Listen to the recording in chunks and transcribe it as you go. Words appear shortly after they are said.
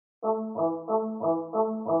From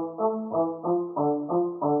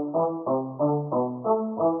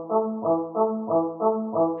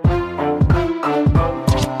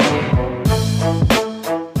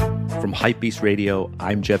Hypebeast Radio,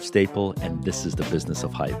 I'm Jeff Staple, and this is The Business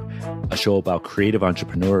of Hype, a show about creative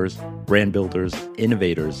entrepreneurs, brand builders,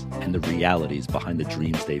 innovators, and the realities behind the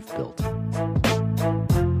dreams they've built.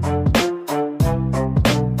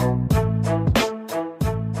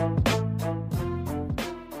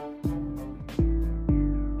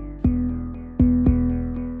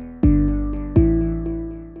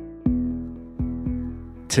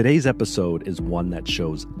 Today's episode is one that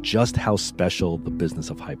shows just how special the Business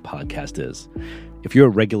of Hype podcast is. If you're a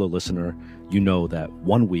regular listener, you know that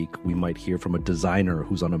one week we might hear from a designer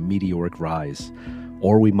who's on a meteoric rise,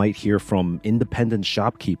 or we might hear from independent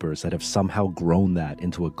shopkeepers that have somehow grown that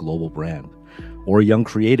into a global brand, or a young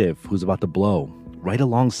creative who's about to blow, right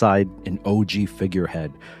alongside an OG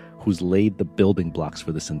figurehead who's laid the building blocks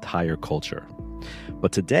for this entire culture.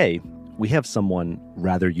 But today, we have someone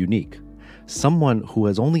rather unique. Someone who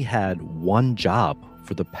has only had one job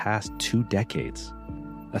for the past 2 decades.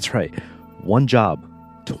 That's right, one job,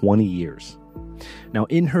 20 years. Now,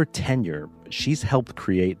 in her tenure, she's helped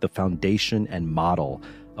create the foundation and model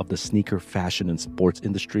of the sneaker, fashion, and sports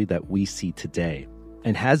industry that we see today,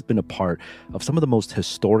 and has been a part of some of the most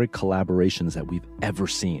historic collaborations that we've ever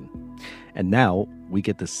seen. And now we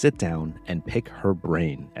get to sit down and pick her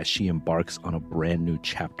brain as she embarks on a brand new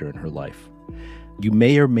chapter in her life. You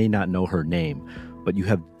may or may not know her name, but you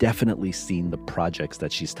have definitely seen the projects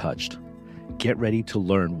that she's touched. Get ready to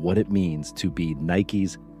learn what it means to be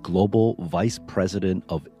Nike's Global Vice President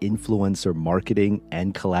of Influencer Marketing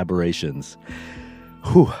and Collaborations.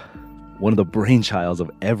 Whew, one of the brainchilds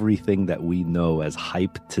of everything that we know as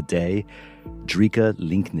hype today, Drika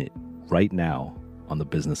Linknit, right now on The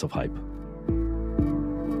Business of Hype.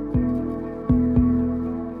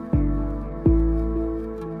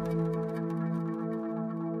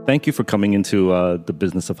 Thank you for coming into the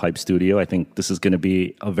Business of Hype studio. I think this is going to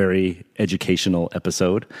be a very educational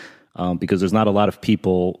episode because there's not a lot of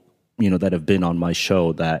people, that have been on my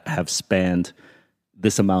show that have spanned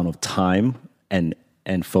this amount of time and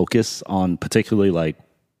focus on particularly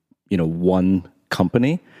one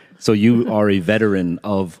company. So you are a veteran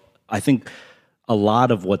of, I think, a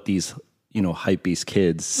lot of what these Hypebeast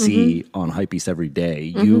kids see on Hypebeast every day.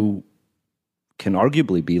 You can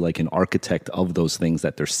arguably be like an architect of those things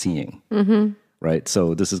that they're seeing, right?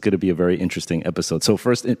 So this is going to be a very interesting episode. So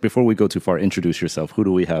first, before we go too far, introduce yourself. Who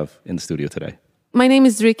do we have in the studio today? My name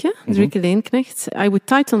is Drika Linknit. I would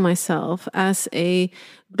title myself as a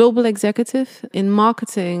global executive in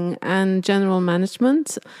marketing and general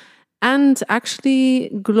management, and actually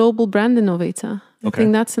global brand innovator. I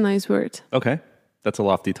think that's a nice word. Okay, that's a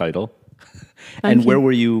lofty title. And where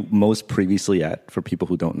were you most previously at, for people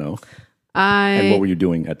who don't know? And what were you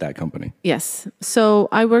doing at that company? Yes. So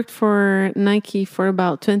I worked for Nike for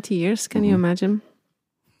about 20 years. Can you imagine?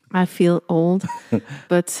 I feel old,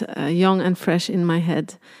 but young and fresh in my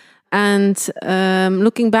head. And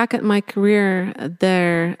looking back at my career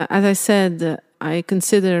there, as I said, I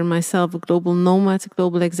consider myself a global nomad, a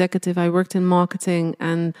global executive. I worked in marketing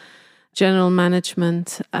and general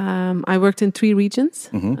management. I worked in 3 regions,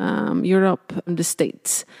 Europe, the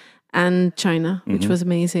States, and China, which was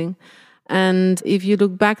amazing. And if you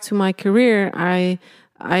look back to my career, I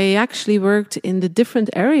actually worked in the different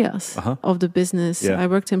areas of the business. Yeah. I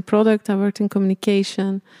worked in product, I worked in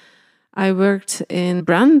communication, I worked in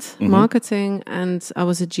brand marketing, and I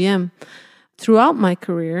was a GM. Throughout my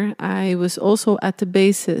career, I was also at the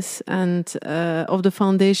basis and of the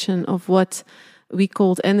foundation of what we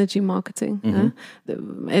called energy marketing. The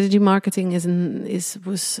energy marketing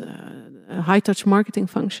was a high-touch marketing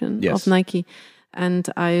function of Nike. And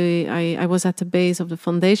I was at the base of the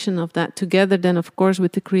foundation of that together then, of course,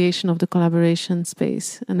 with the creation of the collaboration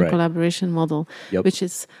space and the collaboration model, which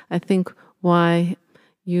is, I think, why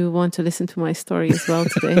you want to listen to my story as well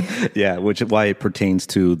today. Yeah, which is why it pertains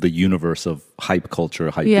to the universe of hype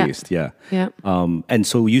culture, Hypebeast. Yeah. And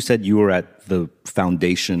so you said you were at the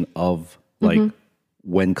foundation of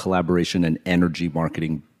when collaboration and energy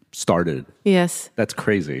marketing started. Yes. That's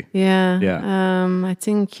crazy. Yeah. I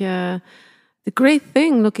think... the great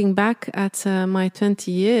thing, looking back at my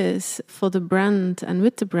 20 years for the brand and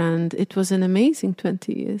with the brand, it was an amazing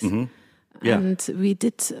 20 years. And we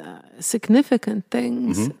did significant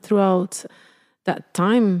things throughout that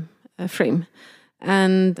time frame.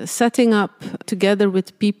 And setting up together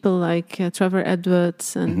with people like Trevor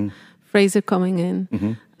Edwards and Fraser coming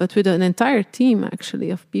in, but with an entire team actually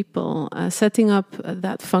of people setting up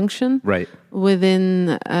that function Right.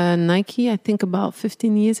 within Nike, I think about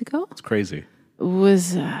 15 years ago. It's crazy.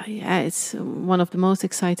 Was it's one of the most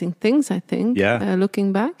exciting things, I think,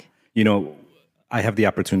 looking back. You know, I have the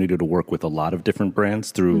opportunity to work with a lot of different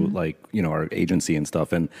brands through like, you know, our agency and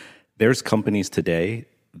stuff. And there's companies today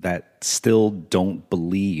that still don't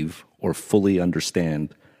believe or fully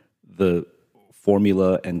understand the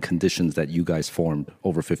formula and conditions that you guys formed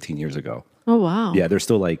over 15 years ago. Oh, wow. Yeah, they're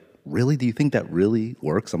still like, really? Do you think that really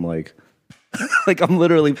works? I'm like, I'm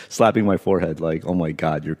literally slapping my forehead like, oh my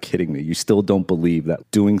God, you're kidding me. You still don't believe that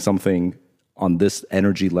doing something on this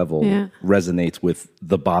energy level resonates with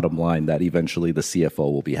the bottom line that eventually the CFO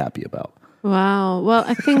will be happy about. Wow. Well,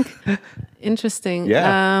 I think interesting.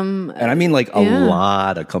 Yeah. And I mean like a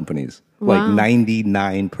lot of companies, like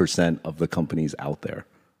 99% of the companies out there.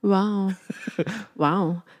 Wow.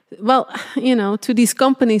 Wow. Well, you know, to these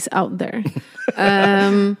companies out there,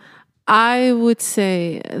 I would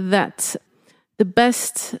say that the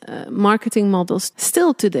best marketing models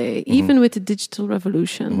still today, even with the digital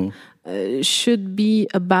revolution, should be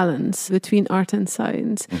a balance between art and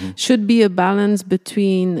science, should be a balance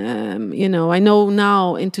between, you know, I know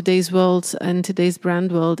now in today's world and today's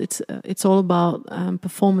brand world, it's all about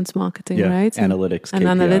performance marketing, right? Analytics, and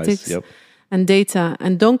KPIs, analytics and data.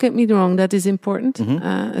 And don't get me wrong, that is important,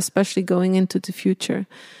 especially going into the future.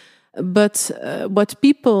 But what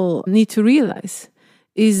people need to realize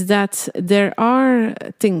is that there are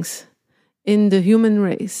things in the human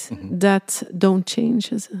race that don't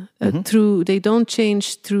change they don't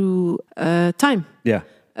change through time. Yeah.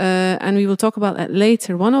 And we will talk about that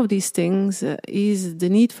later. One of these things is the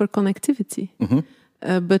need for connectivity,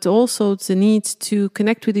 but also the need to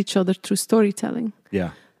connect with each other through storytelling. Yeah.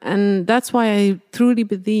 And that's why I truly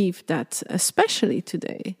believe that, especially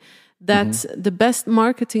today, that the best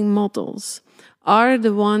marketing models are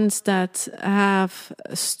the ones that have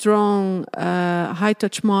strong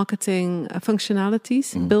high-touch marketing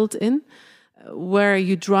functionalities built in, where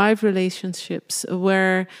you drive relationships,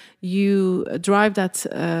 where you drive that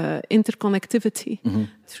interconnectivity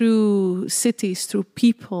through cities, through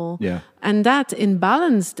people, and that in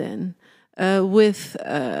balance then with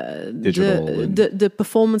the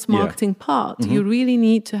performance marketing part. You really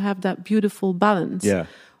need to have that beautiful balance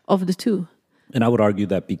of the two. And I would argue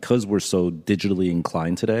that because we're so digitally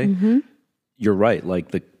inclined today, you're right.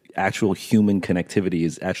 Like the actual human connectivity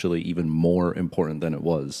is actually even more important than it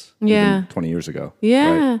was even 20 years ago. Yeah,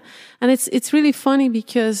 right? And it's really funny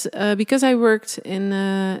because I worked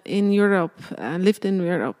in Europe, lived in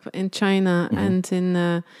Europe, in China, and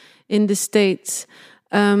in the States.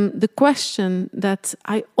 The question that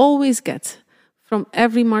I always get from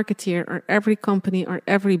every marketeer or every company or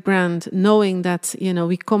every brand, knowing that, you know,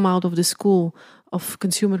 we come out of the school of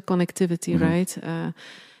consumer connectivity, right?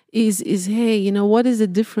 Is hey, you know, what is the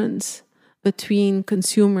difference between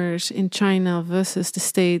consumers in China versus the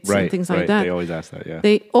States and things like that? They always ask that,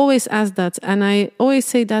 They always ask that. And I always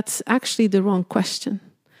say that's actually the wrong question.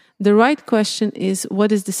 The right question is,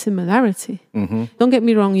 what is the similarity? Don't get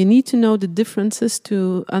me wrong, you need to know the differences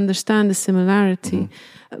to understand the similarity.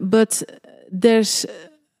 But there's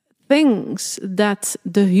things that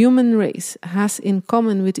the human race has in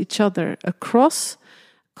common with each other across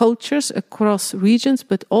cultures, across regions,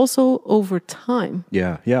 but also over time.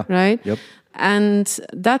 Yeah. Right? Yep. And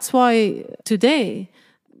that's why today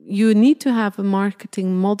you need to have a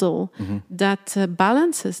marketing model that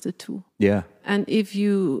balances the two. Yeah. And if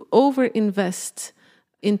you overinvest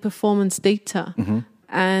in performance data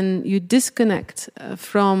and you disconnect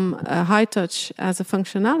from high touch as a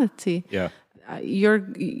functionality,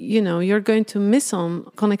 you're going to miss on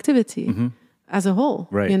connectivity as a whole.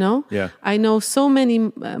 Right. You know, I know so many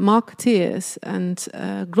marketeers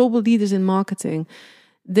and global leaders in marketing.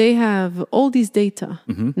 They have all these data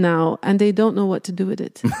now, and they don't know what to do with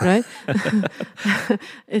it. Right?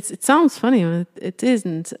 It sounds funny, but it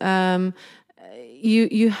isn't.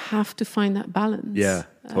 You have to find that balance. Yeah,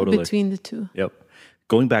 totally. Between the two. Yep.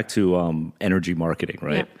 Going back to energy marketing,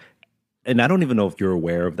 right? Yeah. And I don't even know if you're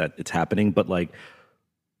aware of that it's happening, but like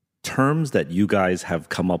terms that you guys have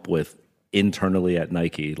come up with internally at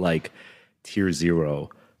Nike, like Tier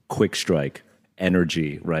Zero, Quick Strike,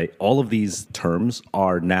 energy, right? All of these terms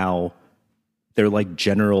are now, they're like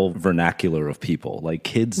general vernacular of people. Like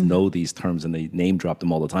kids know these terms and they name drop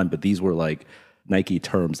them all the time, but these were like Nike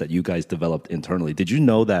terms that you guys developed internally. Did you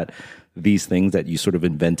know that these things that you sort of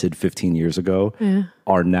invented 15 years ago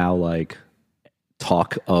are now like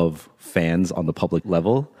talk of fans on the public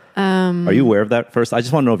level? Are you aware of that first? I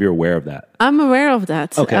just want to know if you're aware of that. I'm aware of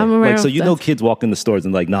that. Okay. I'm aware so of you that. know kids walk in the stores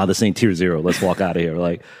and like, nah, this ain't tier 0. Let's walk out of here.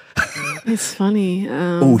 Like, It's funny.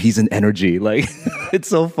 oh, he's an energy. Like, it's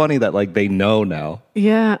so funny that like they know now.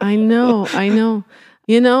 Yeah, I know.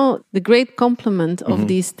 You know, the great compliment of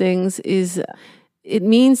these things is it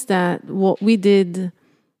means that what we did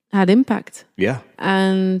had impact. Yeah.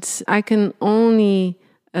 And I can only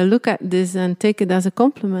look at this and take it as a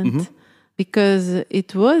compliment because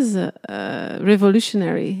it was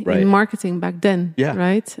revolutionary Right. in marketing back then, Yeah.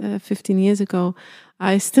 right? 15 years ago.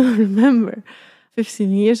 I still remember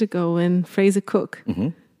 15 years ago when Fraser Cook,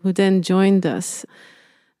 who then joined us,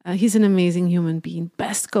 he's an amazing human being,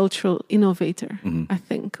 best cultural innovator, I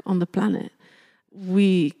think, on the planet.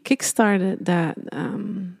 We kickstarted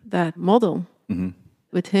that model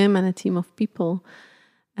with him and a team of people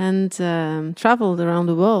and traveled around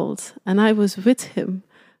the world. And I was with him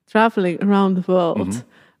traveling around the world.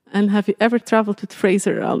 And have you ever traveled with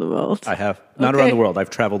Fraser around the world? I have. Not around the world. I've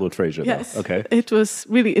traveled with Fraser. Yes. Though. Okay. It was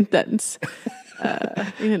really intense,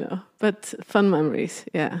 but fun memories.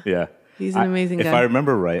 Yeah. Yeah. He's an amazing guy. If I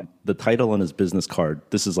remember right, the title on his business card,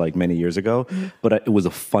 this is like many years ago, but it was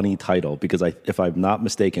a funny title because if I'm not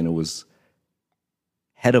mistaken, it was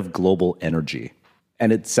Head of Global Energy.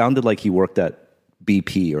 And it sounded like he worked at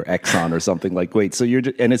BP or Exxon or something like, wait, so you're,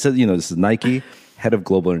 and it says, this is Nike, Head of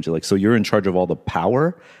Global Energy. Like, so you're in charge of all the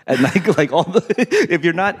power at Nike, like all the, if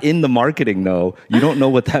you're not in the marketing, you don't know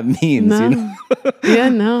what that means. No. You know? Yeah,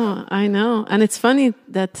 no, I know. And it's funny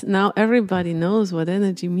that now everybody knows what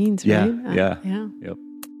energy means, Yeah, right? yeah. Yep.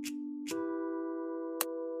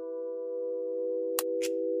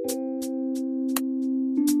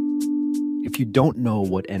 If you don't know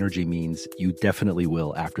what energy means, you definitely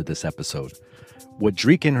will after this episode. What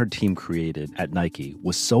Drika and her team created at Nike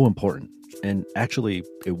was so important, and actually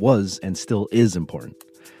it was and still is important.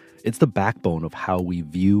 It's the backbone of how we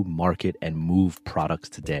view, market, and move products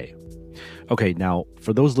today. Okay, now,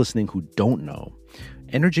 for those listening who don't know,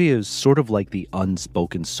 energy is sort of like the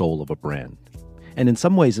unspoken soul of a brand. And in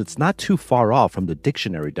some ways, it's not too far off from the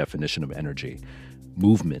dictionary definition of energy: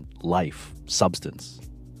 movement, life, substance.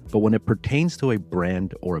 But when it pertains to a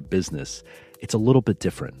brand or a business, it's a little bit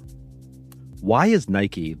different. Why is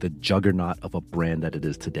Nike the juggernaut of a brand that it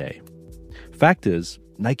is today? Fact is,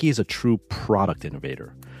 Nike is a true product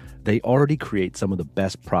innovator. They already create some of the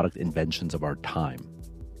best product inventions of our time,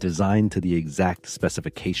 designed to the exact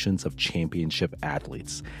specifications of championship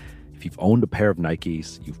athletes. If you've owned a pair of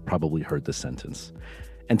Nikes, you've probably heard this sentence.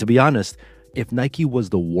 And to be honest, if Nike was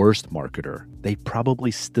the worst marketer, they'd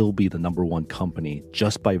probably still be the #1 company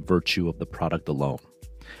just by virtue of the product alone.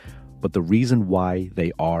 But the reason why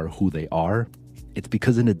they are who they are, it's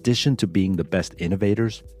because in addition to being the best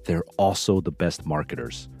innovators, they're also the best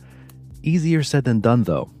marketers. Easier said than done,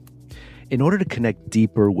 though. In order to connect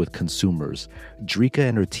deeper with consumers, Drika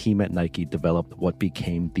and her team at Nike developed what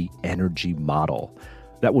became the energy model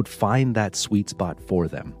that would find that sweet spot for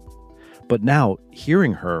them. But now,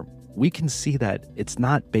 hearing her, we can see that it's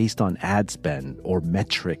not based on ad spend or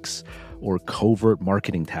metrics or covert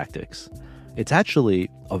marketing tactics. It's actually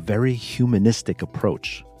a very humanistic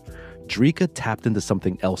approach. Drika tapped into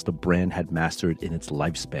something else the brand had mastered in its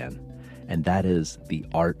lifespan, and that is the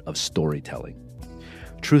art of storytelling.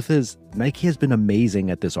 Truth is, Nike has been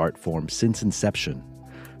amazing at this art form since inception.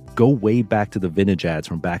 Go way back to the vintage ads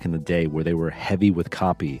from back in the day where they were heavy with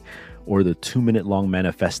copy, or the 2-minute-long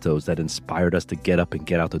manifestos that inspired us to get up and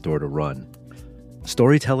get out the door to run.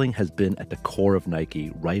 Storytelling has been at the core of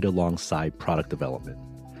Nike right alongside product development.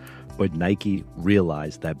 But Nike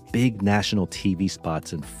realized that big national TV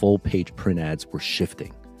spots and full-page print ads were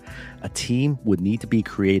shifting. A team would need to be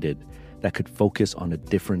created that could focus on a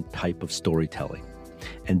different type of storytelling.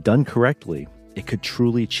 And done correctly, it could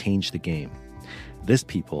truly change the game. This,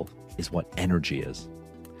 people, is what energy is.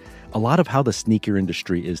 A lot of how the sneaker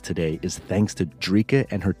industry is today is thanks to Drika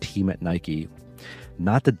and her team at Nike.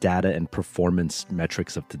 Not the data and performance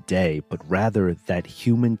metrics of today, but rather that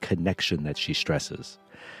human connection that she stresses.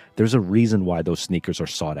 There's a reason why those sneakers are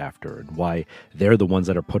sought after and why they're the ones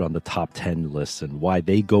that are put on the top 10 lists and why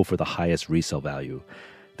they go for the highest resale value.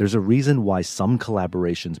 There's a reason why some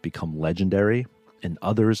collaborations become legendary and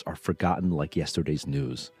others are forgotten like yesterday's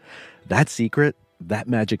news. That secret, that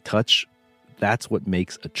magic touch, that's what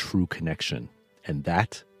makes a true connection, and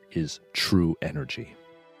that is true energy.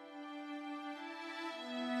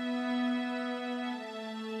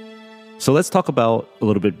 So let's talk about a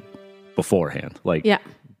little bit beforehand, like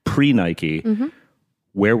pre-Nike.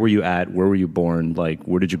 Where were you at? Where were you born? Like,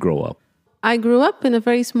 where did you grow up? I grew up in a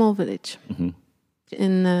very small village,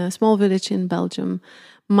 in a small village in Belgium.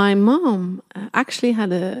 my mom actually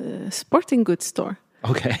had a sporting goods store.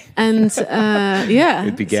 Okay. And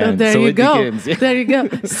It began. So there you go. Begins, yeah. There you go.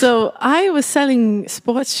 So I was selling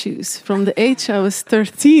sports shoes from the age I was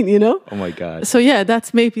 13, Oh my God. So yeah,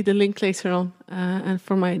 that's maybe the link later on, and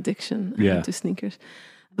for my addiction to sneakers.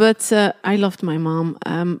 But I loved my mom.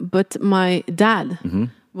 But my dad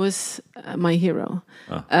was my hero.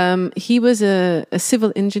 He was a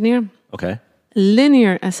civil engineer. Okay.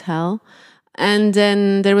 Linear as hell. And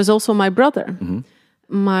then there was also my brother.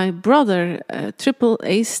 My brother triple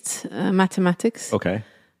aced mathematics. Okay.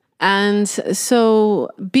 And so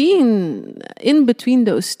being in between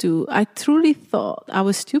those two, I truly thought I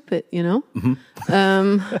was stupid,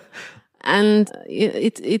 and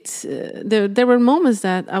there were moments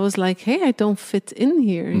that I was like, hey, I don't fit in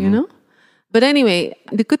here, But anyway,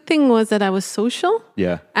 the good thing was that I was social.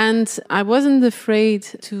 Yeah. And I wasn't afraid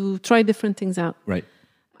to try different things out. Right.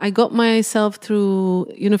 I got myself through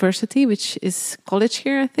university, which is college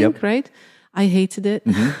here, I think, right? I hated it.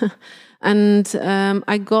 And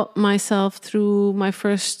I got myself through my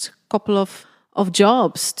first couple of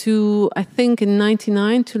jobs to, I think in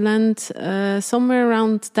 99, to land somewhere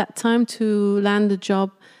around that time to land a job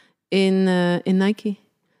in Nike.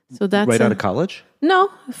 So that's right out of college? No,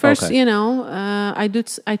 first, Okay.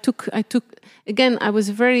 I took, again, I was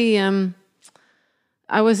very,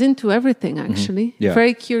 I was into everything actually,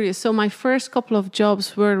 very curious. So my first couple of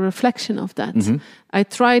jobs were a reflection of that. I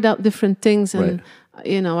tried out different things and,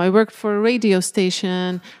 I worked for a radio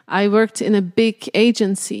station. I worked in a big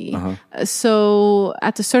agency. So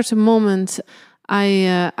at a certain moment,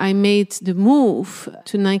 I made the move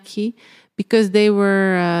to Nike because they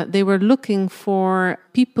were looking for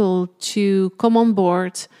people to come on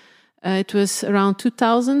board. It was around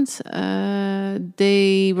 2000.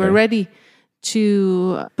 They were ready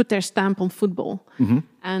to put their stamp on football.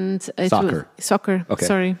 And it Soccer. was soccer. Okay.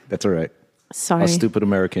 Sorry. That's all right. Sorry. Us stupid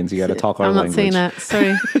Americans, you got to talk our I'm not language. saying that.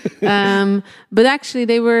 Sorry. But actually,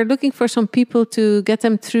 they were looking for some people to get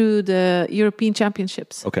them through the European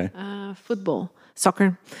Championships. Okay. Football,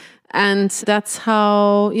 soccer. And that's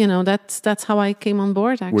how, that's how I came on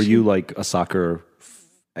board, actually. Were you like a soccer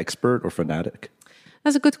expert or fanatic?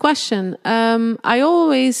 That's a good question. I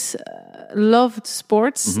always loved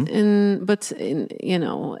sports, but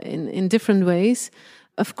in different ways.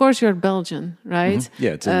 Of course, you're Belgian, right?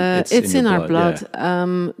 Yeah, it's in our blood.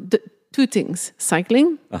 Yeah. Two things: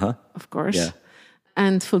 cycling, of course,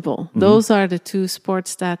 and football. Those are the two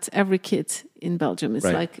sports that every kid in Belgium is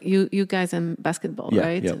like you guys in basketball,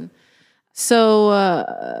 right? Yeah. And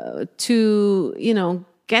so to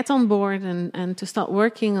get on board and to start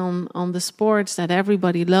working on the sports that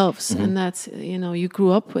everybody loves and that you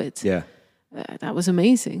grew up with. Yeah. That was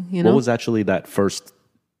amazing. What was actually that first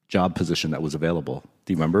job position that was available?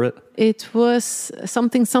 Do you remember it? It was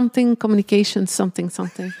something communications something.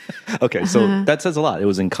 Okay, so that says a lot. It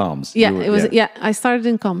was in comms. Yeah, it was. Yeah, I started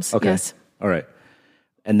in comms. Okay. Yes. All right.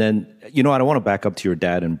 And then, I don't want to back up to your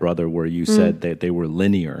dad and brother where you said that they were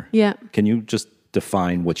linear. Yeah. Can you just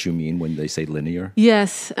define what you mean when they say linear?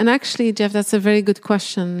 Yes. And actually, Jeff, that's a very good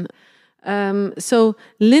question. So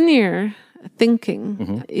linear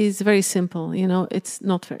thinking is very simple. It's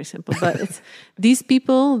not very simple, but it's these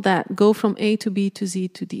people that go from A to B to Z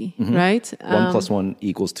to D, right? 1 + 1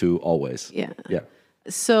 = 2 always. Yeah. Yeah.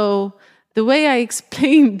 So the way I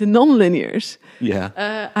explain the non-linears,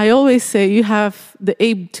 I always say you have the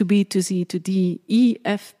A to B to Z to D, E,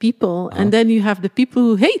 F people, and then you have the people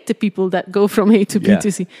who hate the people that go from A to B to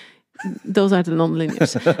Z. Those are the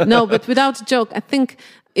non-linears. No, but without a joke, I think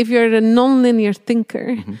if you're a non-linear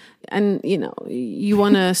thinker and, you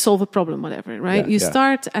want to solve a problem, whatever, right? You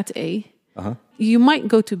start at A, you might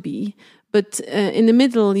go to B, but in the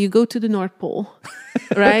middle, you go to the North Pole,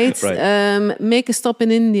 right? Make a stop in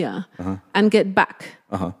India and get back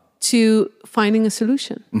to finding a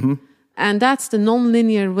solution. And that's the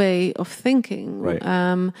non-linear way of thinking,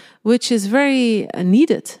 which is very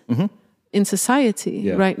needed in society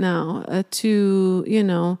right now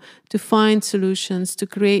to find solutions, to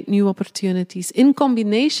create new opportunities in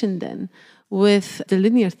combination then with the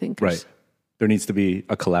linear thinkers. Right. There needs to be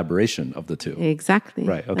a collaboration of the two. Exactly.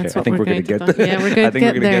 Right. Okay. That's I think we're going to get there. Yeah, we're going to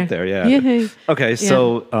get there. Get there. Yeah. Okay.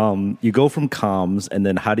 So you go from comms, and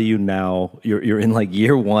then how do you now? You're in like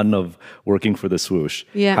year 1 of working for the Swoosh.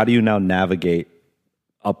 Yeah. How do you now navigate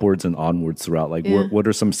upwards and onwards throughout? Like, what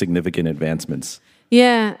are some significant advancements?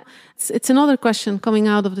 Yeah. It's another question coming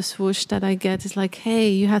out of the Swoosh that I get is like, hey,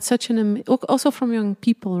 you had such also from young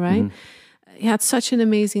people, right? You had such an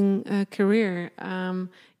amazing career.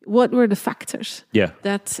 What were the factors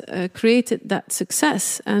that created that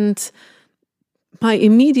success? And my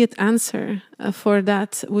immediate answer for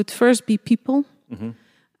that would first be people.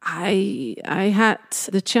 I had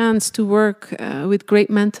the chance to work with great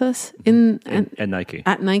mentors at Nike.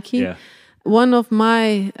 At Nike. Yeah. One of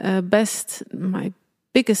my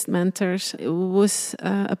biggest mentors was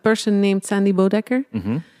a person named Sandy Bodecker.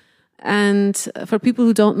 And for people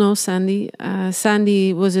who don't know Sandy,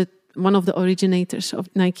 Sandy was one of the originators of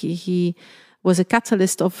Nike. He was a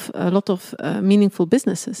catalyst of a lot of meaningful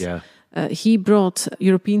businesses. Yeah. He brought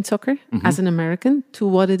European soccer as an American to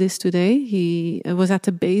what it is today. He was at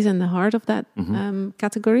the base and the heart of that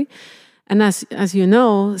category. And as you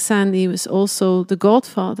know, Sandy was also the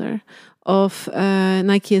godfather of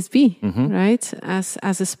Nike SB, right?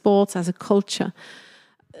 As a sport, as a culture.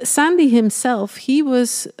 Sandy himself, he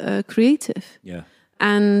was creative. Yeah.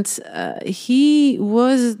 And he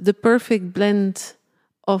was the perfect blend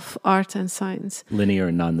of art and science. Linear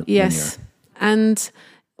and non-linear. Yes. And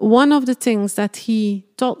one of the things that he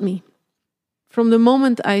taught me from the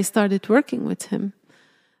moment I started working with him,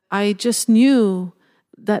 I just knew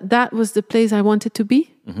that was the place I wanted to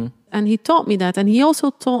be. And he taught me that. And he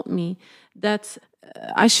also taught me that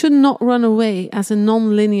I should not run away as a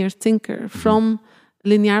non-linear thinker from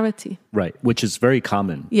linearity. Right, which is very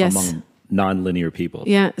common among non-linear people.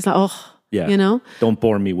 Yeah, it's like, you know. Don't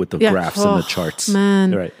bore me with the graphs and the charts.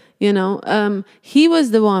 Man, right. You know, he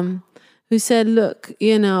was the one who said, look,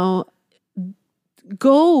 you know,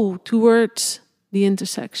 go towards the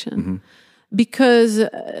intersection. Because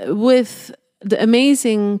with the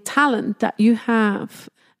amazing talent that you have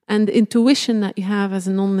and the intuition that you have as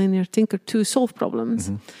a non-linear thinker to solve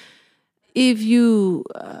problems, if you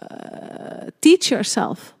teach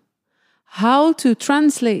yourself how to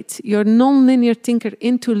translate your non-linear thinker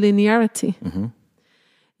into linearity,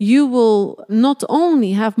 you will not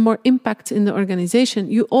only have more impact in the organization,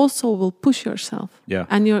 you also will push yourself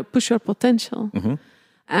and push your potential.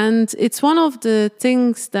 And it's one of the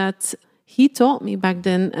things that he taught me back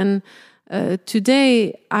then. And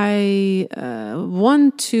today I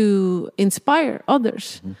want to inspire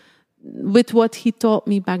others with what he taught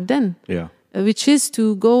me back then, which is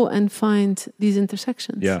to go and find these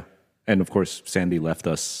intersections. Yeah. And of course, Sandy left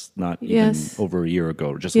us not even over a year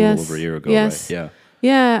ago, just a little over a year ago, right? Yeah.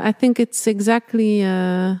 Yeah, I think it's exactly,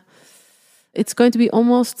 it's going to be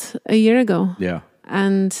almost a year ago. Yeah.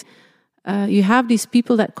 And you have these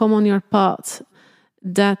people that come on your path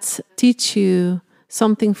that teach you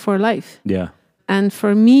something for life. Yeah. And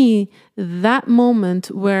for me, that moment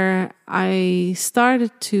where I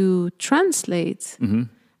started to translate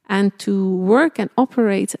and to work and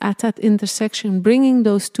operate at that intersection, bringing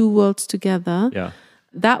those two worlds together,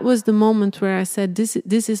 that was the moment where I said, this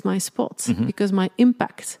is my spot, because my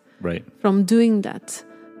impact from doing that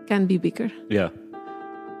can be bigger. Yeah.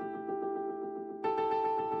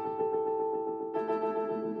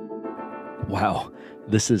 Wow.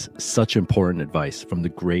 This is such important advice from the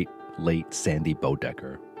great late Sandy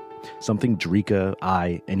Bodecker. Something Drika,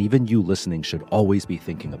 I, and even you listening should always be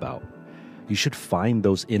thinking about. You should find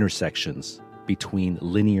those intersections between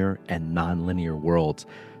linear and non-linear worlds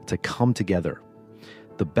to come together.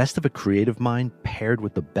 The best of a creative mind paired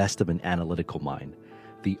with the best of an analytical mind,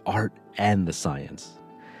 the art and the science.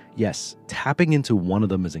 Yes, tapping into one of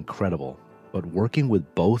them is incredible, but working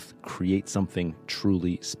with both creates something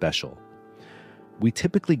truly special. We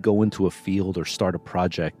typically go into a field or start a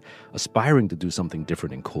project aspiring to do something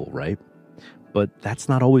different and cool, right? But that's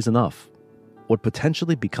not always enough. What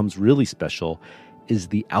potentially becomes really special is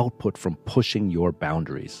the output from pushing your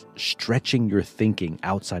boundaries, stretching your thinking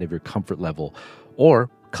outside of your comfort level,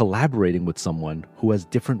 or collaborating with someone who has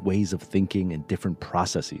different ways of thinking and different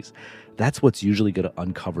processes. That's what's usually going to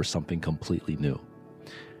uncover something completely new.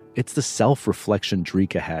 It's the self-reflection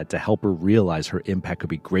Drika had to help her realize her impact could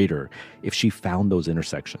be greater if she found those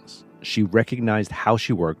intersections. She recognized how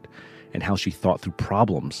she worked and how she thought through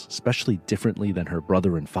problems, especially differently than her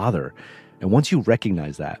brother and father. And once you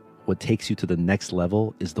recognize that, what takes you to the next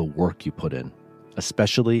level is the work you put in,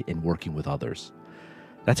 especially in working with others.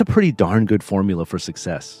 That's a pretty darn good formula for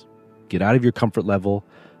success. Get out of your comfort level,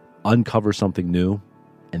 uncover something new,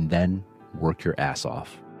 and then work your ass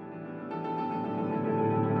off.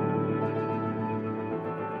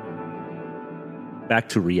 Back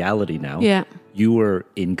to reality now. Yeah. You were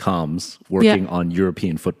in comms working on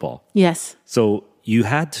European football. Yes. So you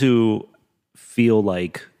had to feel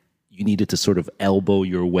like you needed to sort of elbow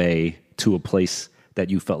your way to a place that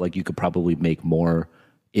you felt like you could probably make more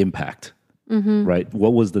impact, right?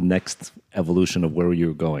 What was the next evolution of where you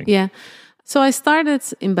were going? Yeah. So I started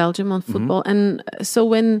in Belgium on football. And so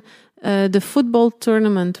when the football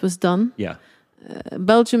tournament was done,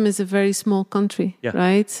 Belgium is a very small country,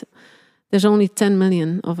 right? There's only 10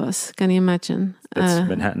 million of us. Can you imagine? It's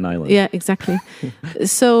Manhattan Island. Yeah, exactly.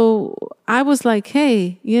 So I was like,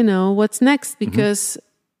 hey, what's next? Because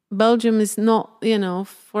Belgium is not,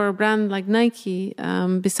 for a brand like Nike,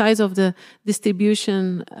 besides of the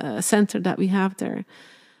distribution center that we have there.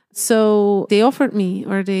 So they offered me,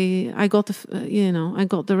 I got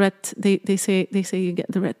the red. They say you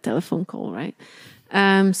get the red telephone call, right?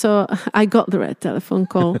 So I got the red telephone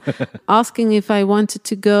call asking if I wanted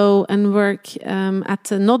to go and work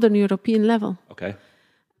at a Northern European level. Okay.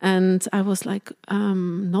 And I was like,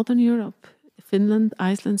 Northern Europe, Finland,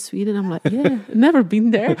 Iceland, Sweden. I'm like, yeah, never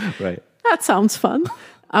been there. Right. That sounds fun.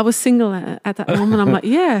 I was single at that moment. I'm like,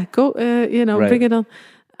 yeah, go, right. bring it on.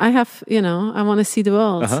 I have, I want to see the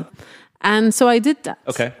world. Uh-huh. And so I did that.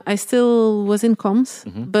 Okay. I still was in comms,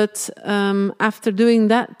 but after doing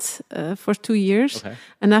that for 2 years,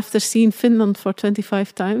 and after seeing Finland for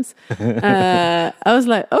 25 times, I was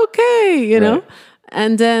like, okay, you know.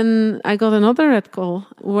 And then I got another red call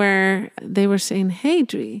where they were saying, hey,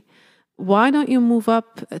 Dri, why don't you move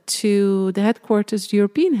up to the headquarters,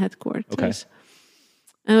 European headquarters? Okay.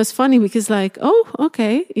 And it was funny because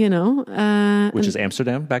okay, which is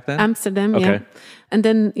Amsterdam back then? Amsterdam, okay. Yeah. And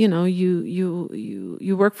then,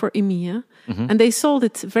 you work for EMEA, and they sold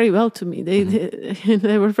it very well to me.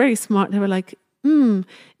 They were very smart. They were like,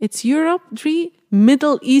 it's Europe, Dri,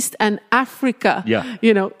 Middle East and Africa. Yeah.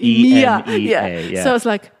 EMEA. EMEA, yeah. So I was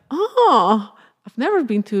like, I've never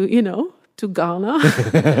been to, to Ghana.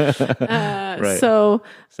 Right. So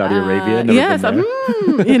Saudi Arabia, never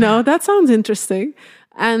been there. that sounds interesting.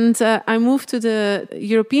 And I moved to the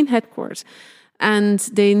European headquarters, and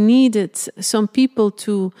they needed some people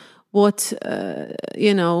to what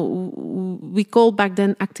we called back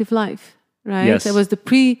then active life, right? Yes. There was the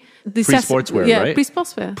pre-sportswear, right?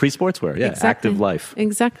 Pre-sportswear. Pre-sportswear, yeah. Exactly. Active life.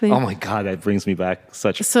 Exactly. Oh my God, that brings me back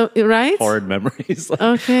such right? horrid memories.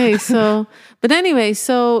 Okay, but anyway,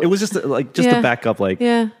 it was just to back up,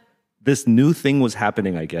 this new thing was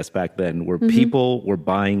happening, I guess, back then, where people were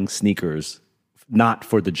buying sneakers not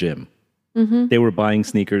for the gym. They were buying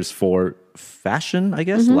sneakers for fashion, I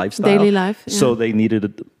guess, lifestyle. Daily life. Yeah. So they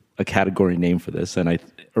needed a category name for this. And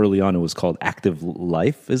early on, it was called Active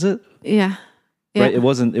Life, is it? Yeah. Right? It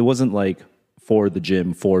wasn't like for the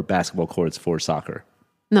gym, for basketball courts, for soccer.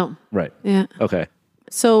 No. Right. Yeah. Okay.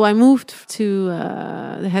 So I moved to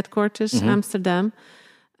the headquarters, Amsterdam,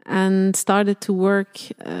 and started to work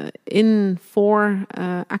for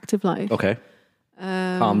Active Life. Okay.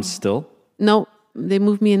 Comms still? No, they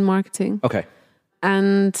moved me in marketing. Okay.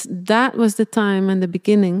 And that was the time and the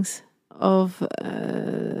beginnings of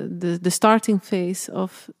the starting phase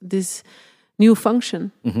of this new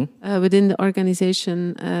function within the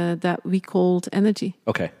organization that we called energy.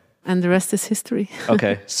 Okay. And the rest is history.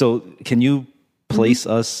 Okay. So can you place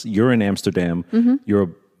us, you're in Amsterdam,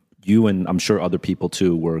 you and I'm sure other people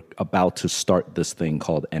too were about to start this thing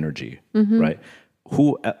called energy, right?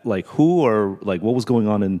 What was going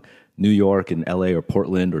on in New York and LA or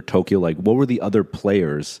Portland or Tokyo? Like, what were the other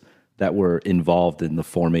players that were involved in the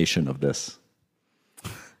formation of this?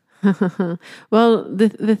 Well,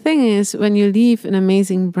 the thing is, when you leave an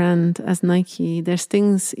amazing brand as Nike, there's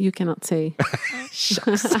things you cannot say.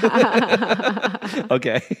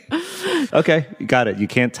 Okay, you got it. You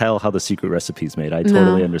can't tell how the secret recipe is made. I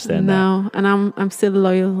totally understand that. No, and I'm still a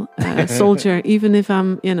loyal soldier, even if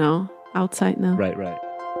I'm outside now. Right.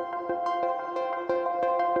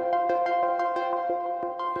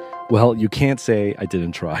 Well, you can't say I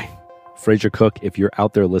didn't try. Fraser Cook, if you're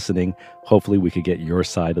out there listening, hopefully we could get your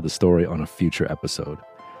side of the story on a future episode.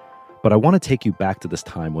 But I want to take you back to this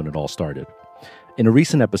time when it all started. In a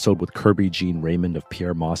recent episode with Kirby Jean Raymond of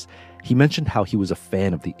Pierre Moss, he mentioned how he was a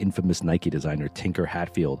fan of the infamous Nike designer Tinker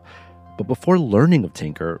Hatfield. But before learning of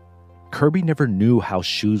Tinker, Kirby never knew how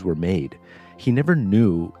shoes were made. He never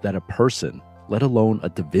knew that a person, let alone a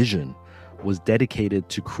division, was dedicated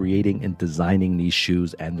to creating and designing these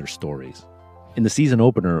shoes and their stories. In the season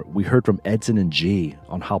opener, we heard from Edson and G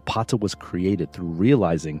on how Patta was created through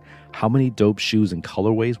realizing how many dope shoes and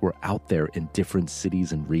colorways were out there in different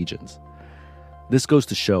cities and regions. This goes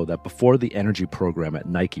to show that before the energy program at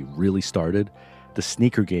Nike really started, the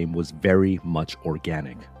sneaker game was very much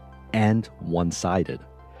organic and one-sided.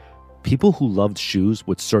 People who loved shoes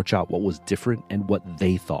would search out what was different and what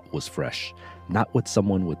they thought was fresh, not what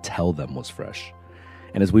someone would tell them was fresh.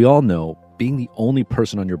 And as we all know, being the only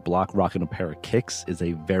person on your block rocking a pair of kicks is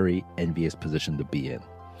a very envious position to be in.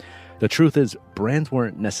 The truth is, brands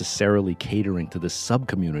weren't necessarily catering to this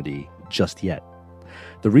sub-community just yet.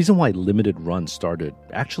 The reason why Limited Run started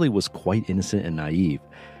actually was quite innocent and naive.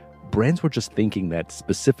 brands were just thinking that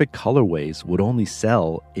specific colorways would only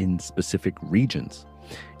sell in specific regions.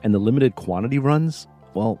 And the limited quantity runs,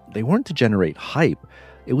 well, they weren't to generate hype.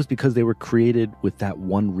 It was because they were created with that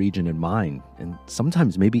one region in mind, and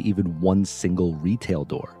sometimes maybe even one single retail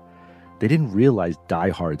door. They didn't realize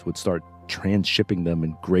diehards would start trans-shipping them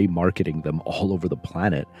and gray marketing them all over the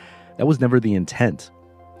planet. That was never the intent.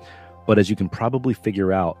 But as you can probably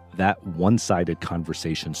figure out, that one-sided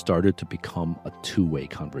conversation started to become a two-way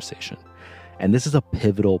conversation. And this is a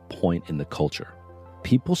pivotal point in the culture.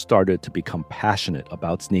 People started to become passionate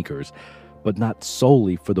about sneakers, but not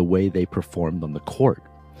solely for the way they performed on the court.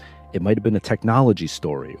 It might have been a technology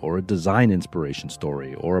story, or a design inspiration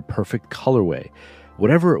story, or a perfect colorway.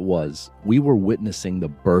 Whatever it was, we were witnessing the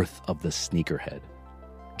birth of the sneakerhead.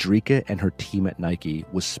 Drika and her team at Nike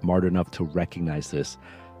was smart enough to recognize this,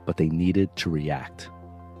 but they needed to react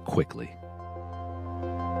quickly.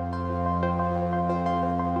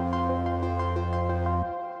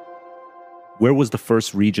 Where was the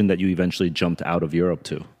first region that you eventually jumped out of Europe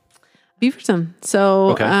to? Beaverton.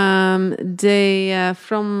 So Okay. they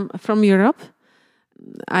from Europe,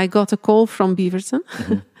 I got a call from Beaverton,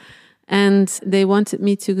 and they wanted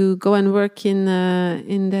me to go and work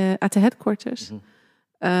at the headquarters.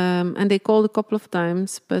 And they called a couple of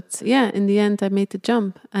times, but yeah, in the end, I made the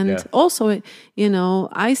jump. And also,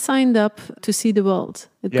 I signed up to see the world.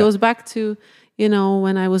 It goes back to,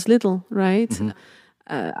 when I was little, right?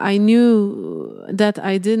 I knew that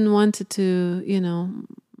I didn't want to,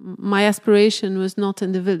 my aspiration was not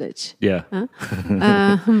in the village. Yeah.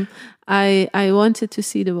 I wanted to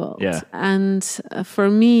see the world. Yeah. And for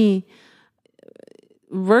me,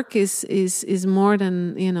 work is more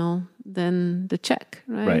than, than the check,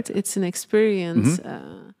 right? It's an experience,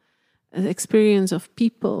 an experience of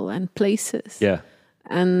people and places. Yeah.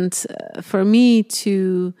 And for me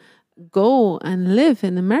to go and live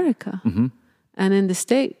in America and in the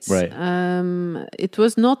States, it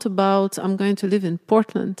was not about I'm going to live in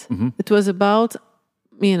Portland. It was about,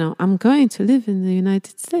 I'm going to live in the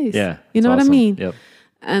United States. Yeah. You know what I mean? Yep.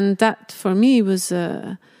 And that for me was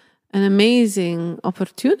an amazing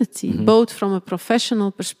opportunity, both from a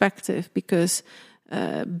professional perspective, because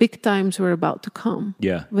big times were about to come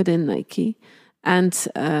within Nike. And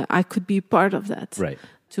I could be part of that,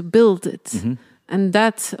 to build it. And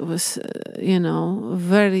that was,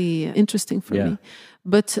 very interesting for me.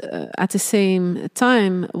 But at the same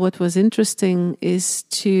time, what was interesting is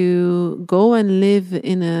to go and live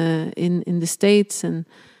in the States and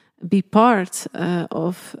be part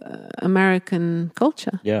of American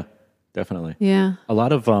culture. Yeah, definitely. Yeah. A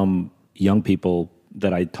lot of young people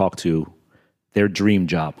that I talk to, their dream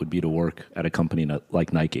job would be to work at a company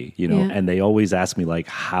like Nike, and they always ask me, like,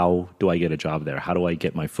 how do I get a job there? How do I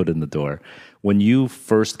get my foot in the door? When you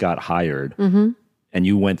first got hired and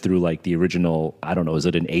you went through like the original, I don't know, is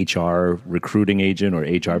it an HR recruiting agent or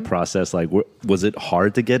HR process? Like, was it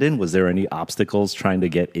hard to get in? Was there any obstacles trying to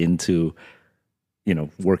get into,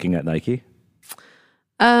 working at Nike?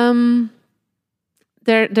 There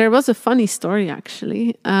was a funny story,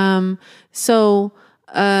 actually.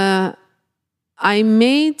 I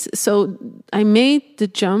made the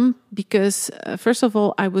jump because first of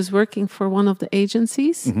all, I was working for one of the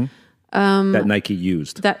agencies that Nike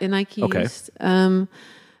used. Used,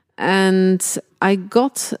 and I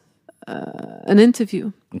got an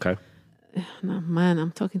interview. Okay. No, man,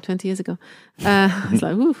 I'm talking 20 years ago. I was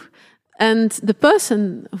like, woo. And the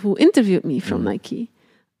person who interviewed me from Nike,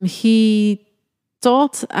 he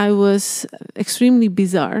thought I was extremely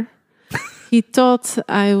bizarre. He thought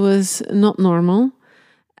I was not normal.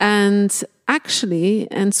 And actually,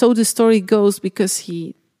 and so the story goes because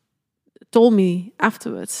he told me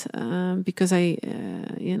afterwards, because I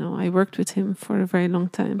worked with him for a very long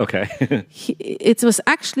time. Okay. It was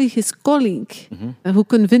actually his colleague who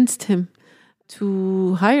convinced him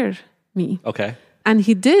to hire me. Okay. And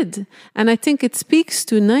he did. And I think it speaks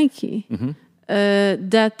to Nike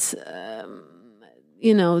that...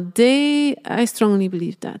 I strongly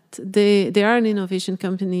believe that they are an innovation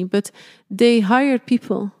company, but they hire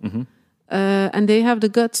people, and they have the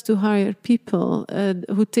guts to hire people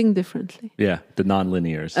who think differently. Yeah, the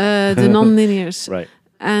non-linears. The non-linears, Right?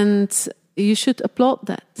 And you should applaud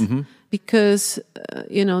that because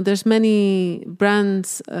there's many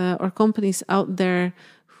brands or companies out there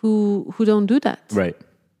who don't do that. Right.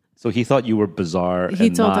 So he thought you were bizarre. He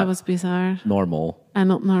thought I was bizarre, normal. and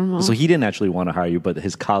not normal. So he didn't actually want to hire you, but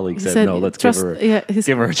his colleague said, "No, let's give her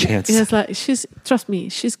a chance." He was like, trust me,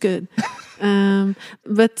 she's good.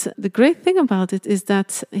 But the great thing about it is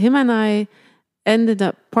that him and I ended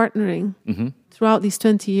up partnering throughout these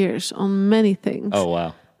 20 years on many things. Oh,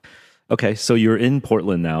 wow. Okay, so you're in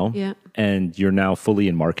Portland now. Yeah. And you're now fully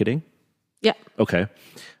in marketing? Yeah. Okay.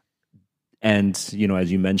 And,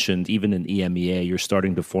 as you mentioned, even in EMEA, you're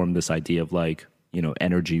starting to form this idea of like,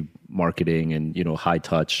 energy marketing and, high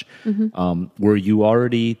touch. Were you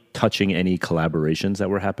already touching any collaborations that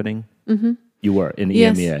were happening? You were in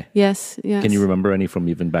EMEA? Yes. Can you remember any from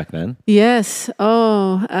even back then? Yes.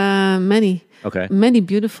 Oh, many. Okay. Many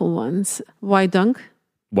beautiful ones. White Dunk.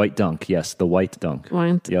 White Dunk, yes, the White Dunk.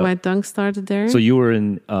 White Dunk started there. So you were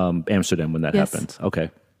in Amsterdam when that Yes. happened. Okay.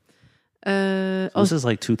 So this is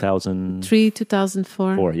like 2003,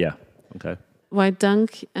 2004. Yeah. Okay. White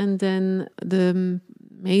Dunk, and then the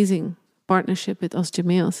amazing partnership with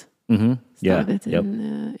Osgemeos started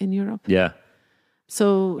in Europe. Yeah.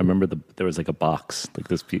 So I remember there was like a box, like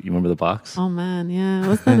this. You remember the box? Oh man, yeah,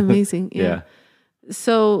 wasn't that amazing? Yeah.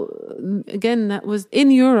 So again, that was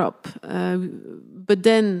in Europe, but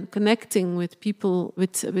then connecting with people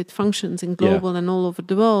with functions in global and all over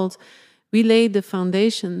the world, we laid the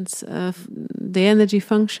foundations of the energy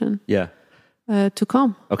function. Yeah. To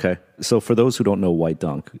come. Okay. So for those who don't know White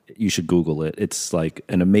Dunk, you should Google it. It's like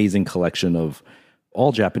an amazing collection of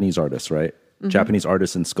all Japanese artists, right? Japanese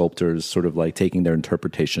artists and sculptors sort of like taking their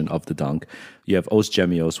interpretation of the dunk. You have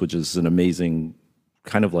Osgemeos, which is an amazing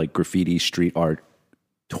kind of like graffiti street art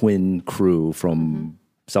twin crew from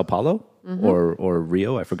Sao Paulo or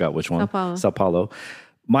Rio. I forgot which one. Sao Paulo.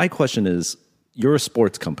 My question is, you're a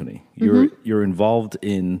sports company. You're involved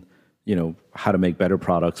in, how to make better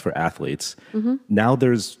products for athletes. Now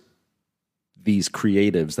there's these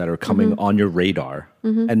creatives that are coming on your radar.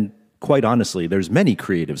 And quite honestly, there's many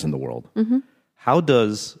creatives in the world. How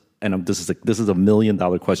does, and this is a $1 million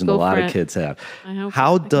question that a lot of kids have.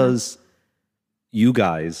 How does you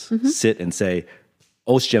guys sit and say,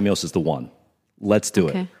 Osgemeos is the one, let's do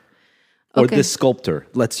it? Or this sculptor,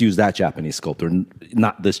 let's use that Japanese sculptor,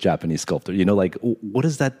 not this Japanese sculptor. What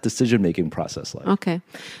is that decision-making process like? Okay.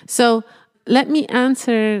 So let me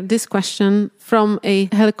answer this question from a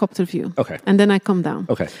helicopter view. Okay. And then I come down.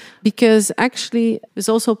 Okay. Because actually, it's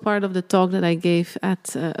also part of the talk that I gave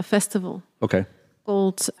at a festival. Okay.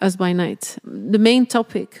 Called Us by Night. The main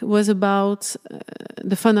topic was about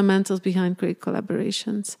the fundamentals behind great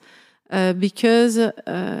collaborations. Because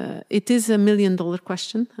it is $1 million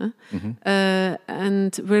question.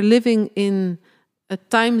 And we're living in a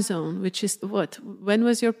time zone, which is what? When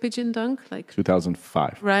was your pigeon dunk? Like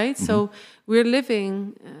 2005. Right? So we're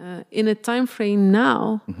living in a time frame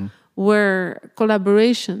now where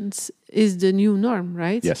collaborations is the new norm,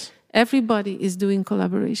 right? Yes. Everybody is doing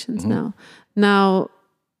collaborations now. Now,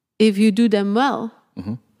 if you do them well,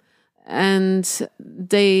 and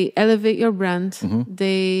they elevate your brand,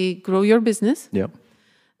 they grow your business. Yep.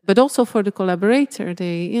 But also for the collaborator,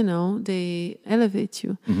 they elevate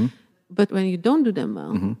you. But when you don't do them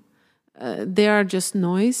well, they are just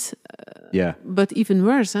noise. But even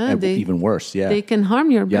worse, even worse, yeah. They can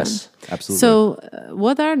harm your brand. Yes, absolutely. So,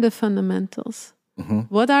 what are the fundamentals?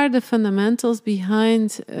 What are the fundamentals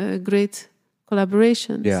behind great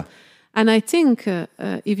collaborations? Yeah. And I think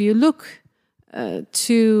if you look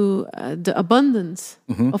to the abundance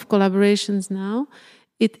of collaborations now,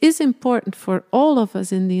 it is important for all of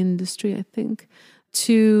us in the industry, I think,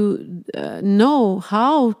 to know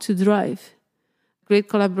how to drive great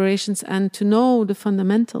collaborations and to know the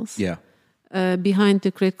fundamentals behind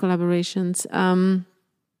the great collaborations.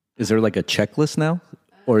 Is there like a checklist now?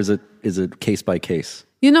 Or is it case by case?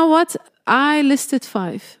 You know what? I listed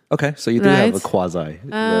 5. Okay, so you do have a quasi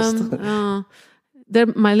list. There,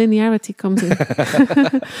 my linearity comes in.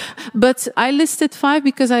 But I listed 5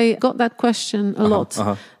 because I got that question a lot.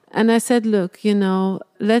 And I said, look,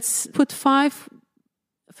 let's put 5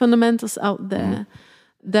 fundamentals out there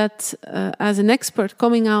that as an expert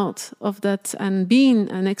coming out of that and being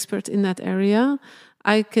an expert in that area,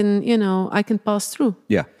 I can pass through.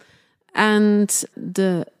 Yeah. And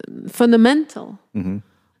the fundamental,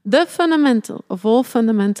 the fundamental of all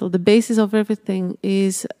fundamental, the basis of everything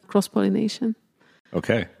is cross-pollination.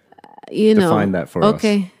 Okay. Define that for us.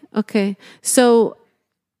 Okay. So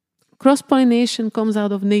cross-pollination comes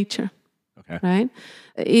out of nature. Okay. Right?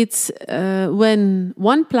 It's when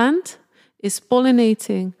one plant is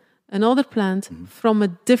pollinating another plant from a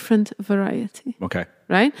different variety. Okay.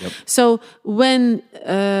 Right? Yep. So when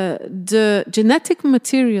the genetic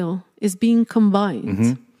material is being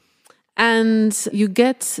combined and you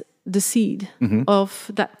get the seed of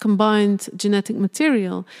that combined genetic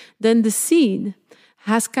material, then the seed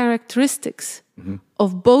has characteristics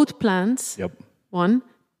of both plants. Yep. 1.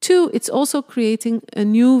 2, it's also creating a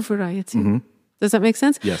new variety. Does that make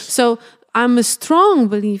sense? Yes. So I'm a strong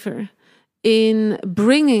believer in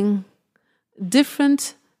bringing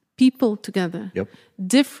different people together,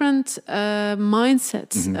 different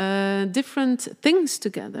mindsets, different things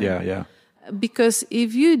together. Yeah. Because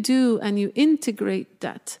if you do and you integrate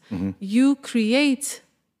that, you create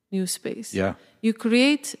new space. Yeah. You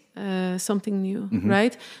create something new,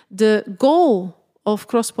 right? The goal of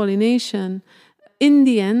cross-pollination in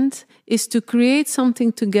the end is to create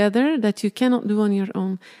something together that you cannot do on your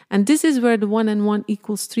own. And this is where the 1 and 1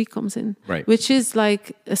 equals 3 comes in, right? Which is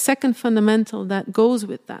like a second fundamental that goes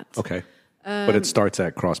with that. Okay. But it starts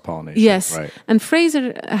at cross-pollination. Yes. Right. And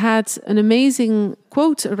Fraser had an amazing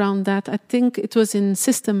quote around that. I think it was in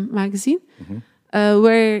System magazine,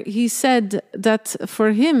 where he said that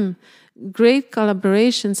for him, great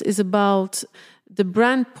collaborations is about the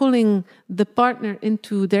brand pulling the partner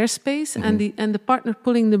into their space and the partner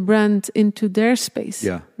pulling the brand into their space,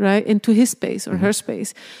 right? Into his space or her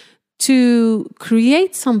space to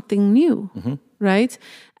create something new, right?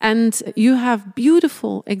 And you have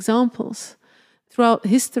beautiful examples throughout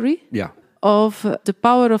history of the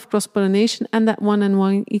power of cross-pollination and that 1 and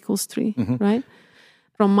 1 equals 3, right?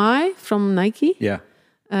 From Nike. Yeah.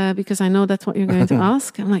 Because I know that's what you're going to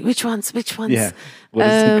ask. I'm like, which ones? Yeah. What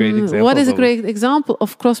is a great example? What is a great example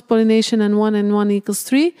of cross-pollination and 1 equals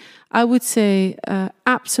 3? I would say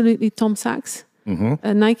absolutely Tom Sachs.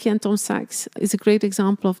 Nike and Tom Sachs is a great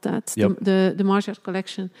example of that. Yep. The Margiard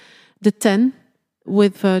collection. The 10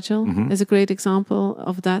 with Virgil is a great example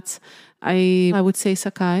of that. I would say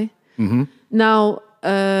Sacai. Now,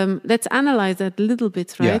 let's analyze that a little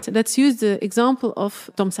bit, right? Yeah. Let's use the example of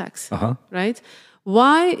Tom Sachs, right?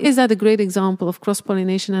 Why is that a great example of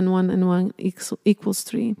cross-pollination and 1 equals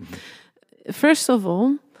 3? First of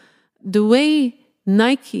all, the way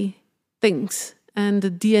Nike thinks and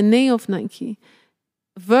the DNA of Nike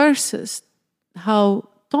versus how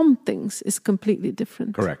Tom thinks is completely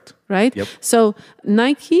different. Correct. Right? Yep. So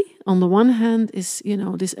Nike, on the one hand, is,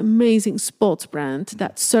 this amazing sports brand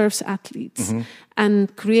that serves athletes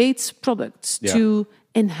and creates products to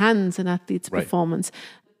enhance an athlete's performance.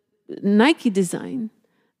 Nike design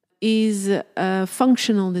is a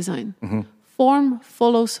functional design. Form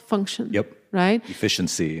follows function. Yep. Right?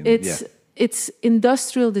 Efficiency. It's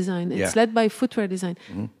industrial design. It's led by footwear design.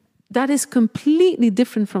 That is completely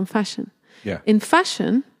different from fashion. Yeah. In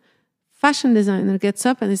fashion designer gets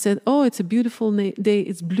up and he said, "Oh, it's a beautiful day.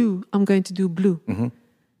 It's blue. I'm going to do blue."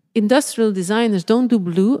 Industrial designers don't do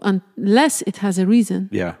blue unless it has a reason.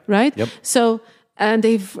 Yeah. Right? Yep. So, and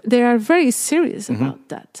they are very serious about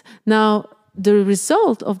that. Now, the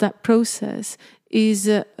result of that process is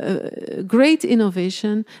a great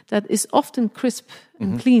innovation that is often crisp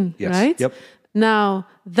and clean, right? Yep. Now,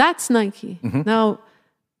 that's Nike. Now,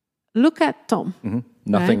 look at Tom.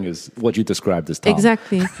 Nothing is what you described as Tom.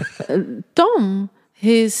 Exactly. Tom,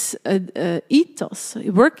 his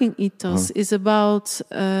working ethos is about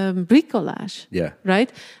bricolage. Yeah.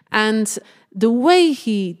 Right? And the way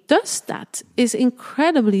he does that is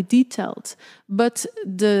incredibly detailed. But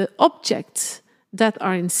the objects that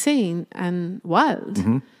are insane and wild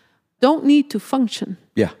don't need to function.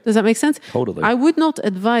 Yeah. Does that make sense? Totally. I would not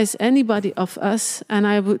advise anybody of us, and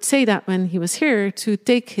I would say that when he was here, to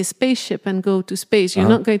take his spaceship and go to space. You're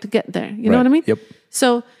not going to get there. You know what I mean? Yep.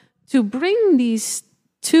 So to bring these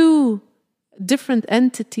two different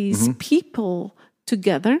entities, people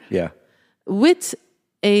together with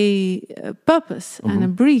a purpose and a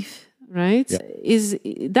brief, right?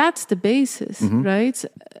 That's the basis, right?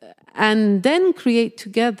 And then create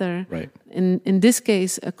together, in this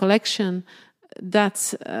case, a collection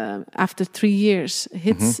that after 3 years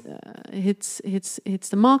hits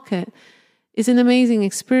the market is an amazing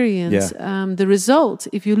experience. The result,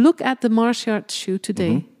 if you look at the Margiard shoe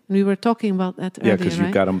today, and we were talking about that earlier, because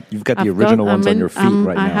you've got the original ones on your feet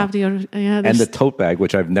right now. I have and the tote bag,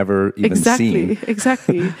 which I've never even seen.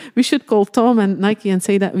 Exactly. We should call Tom and Nike and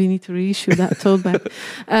say that we need to reissue that tote bag.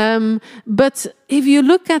 But if you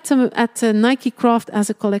look at Nike Craft as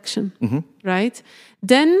a collection, right,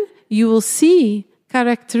 then you will see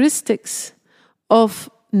characteristics of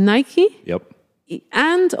Nike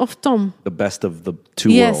and of Tom. The best of the two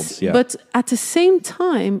worlds. Yeah. But at the same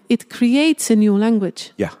time, it creates a new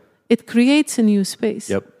language. Yeah. It creates a new space.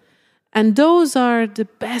 Yep. And those are the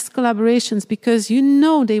best collaborations because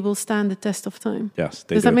they will stand the test of time. Yes,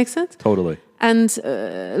 they Does that make sense? Totally. And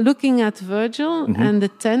looking at Virgil and the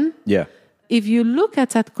 10, if you look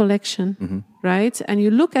at that collection, right, and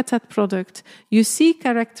you look at that product, you see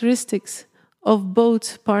characteristics of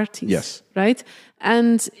both parties, right?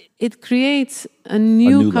 And it creates a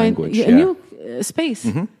new kind, language, a new space,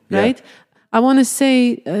 right? I want to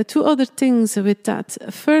say two other things with that.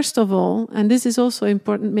 First of all, and this is also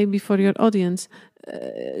important maybe for your audience,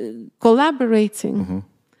 collaborating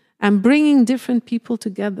and bringing different people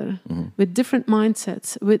together with different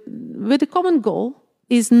mindsets, with a common goal,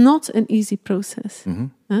 is not an easy process.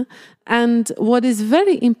 And what is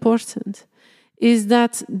very important is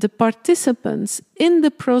that the participants in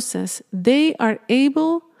the process, they are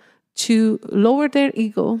able to lower their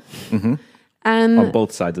ego and on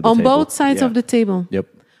both sides of the on table. both sides of the table. Yep.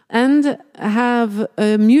 And have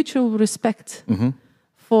a mutual respect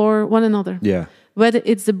for one another. Yeah. Whether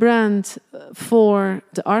it's the brand for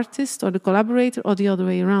the artist or the collaborator or the other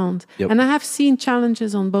way around. Yep. And I have seen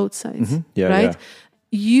challenges on both sides, Yeah, right? yeah.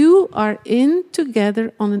 You are in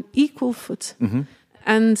together on an equal foot.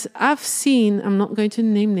 And I've seen, I'm not going to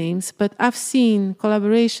name names, but I've seen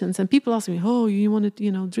collaborations and people ask me, oh, you want to,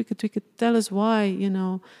 Drika, tell us why,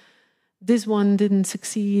 this one didn't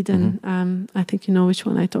succeed. And I think you know which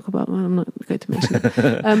one I talk about. Well, I'm not going to mention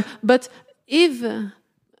it. But if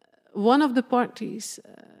one of the parties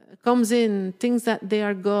comes in, thinks that they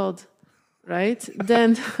are God, right?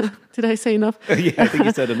 Then, did I say enough? Yeah, I think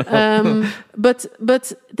you said enough.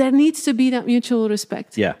 But there needs to be that mutual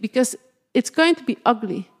respect. Yeah. Because it's going to be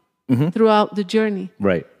ugly throughout the journey.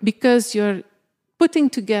 Right. Because you're putting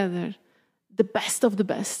together the best of the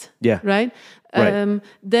best. Yeah. Right? Right.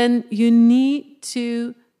 Then you need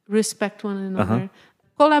to respect one another.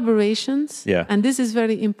 Collaborations, and this is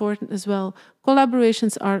very important as well.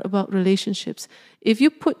 Collaborations are about relationships. If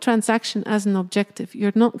you put transaction as an objective,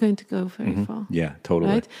 you're not going to go very far. Yeah,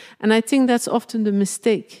 totally. Right? And I think that's often the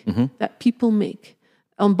mistake that people make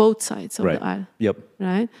on both sides of the aisle. Yep.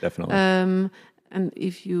 Right? Definitely. And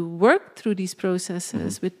if you work through these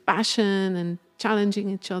processes with passion and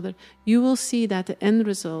challenging each other, you will see that the end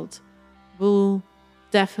result will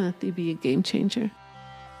definitely be a game changer.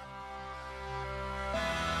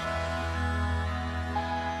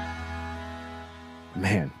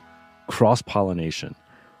 Man, cross-pollination,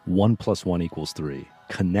 1 + 1 = 3,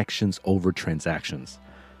 connections over transactions.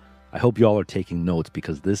 I hope y'all are taking notes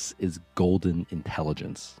because this is golden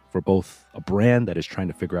intelligence for both a brand that is trying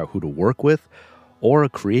to figure out who to work with or a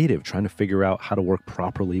creative trying to figure out how to work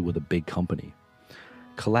properly with a big company.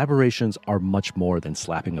 Collaborations are much more than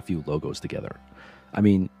slapping a few logos together. I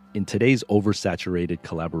mean, in today's oversaturated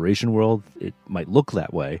collaboration world, it might look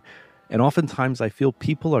that way. And oftentimes I feel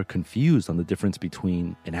people are confused on the difference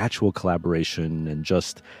between an actual collaboration and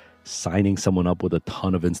just signing someone up with a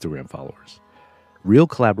ton of Instagram followers. Real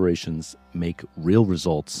collaborations make real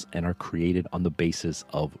results and are created on the basis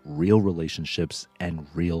of real relationships and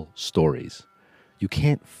real stories. You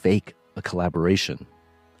can't fake a collaboration.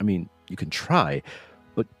 I mean, you can try,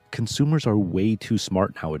 but consumers are way too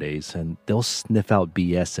smart nowadays and they'll sniff out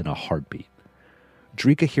BS in a heartbeat.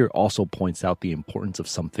 Drika here also points out the importance of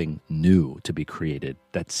something new to be created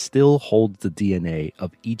that still holds the DNA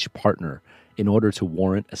of each partner in order to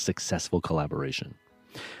warrant a successful collaboration.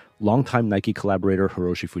 Longtime Nike collaborator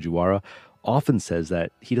Hiroshi Fujiwara often says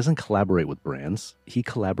that he doesn't collaborate with brands, he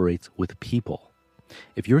collaborates with people.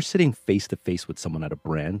 If you're sitting face to face with someone at a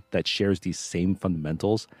brand that shares these same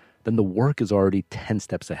fundamentals, then the work is already 10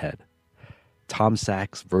 steps ahead. Tom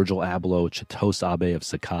Sachs, Virgil Abloh, Chitose Abe of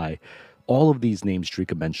Sacai, all of these names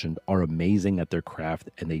Drika mentioned are amazing at their craft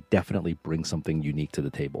and they definitely bring something unique to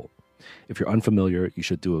the table. If you're unfamiliar, you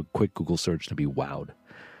should do a quick Google search to be wowed.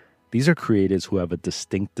 These are creatives who have a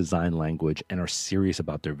distinct design language and are serious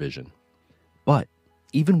about their vision. But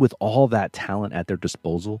even with all that talent at their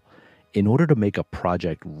disposal, in order to make a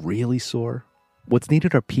project really soar, what's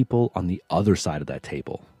needed are people on the other side of that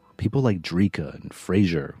table. People like Drika and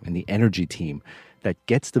Fraser and the Energy team that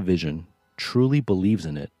gets the vision, truly believes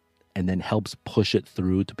in it, and then helps push it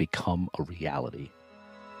through to become a reality.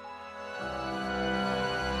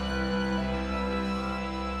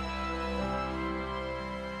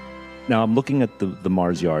 Now I'm looking at the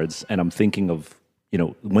Mars Yards and I'm thinking of,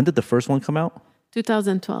 when did the first one come out?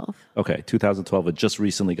 2012. Okay, 2012. It just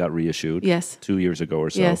recently got reissued. Yes. 2 years ago or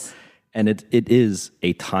so. Yes. And it is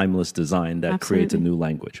a timeless design that creates a new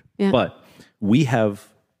language. Yeah. But we have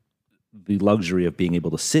the luxury of being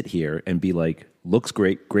able to sit here and be like, looks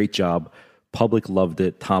great, great job. Public loved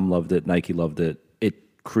it. Tom loved it. Nike loved it. It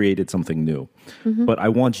created something new. But I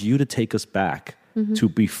want you to take us back to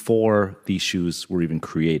before these shoes were even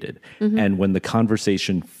created. And when the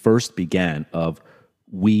conversation first began of,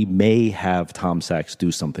 we may have Tom Sachs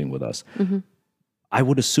do something with us. I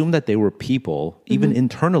would assume that there were people, even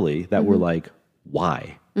internally, that were like,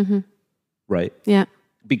 why? Right? Yeah.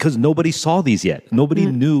 Because nobody saw these yet. Nobody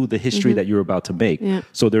knew the history that you're about to make. Yeah.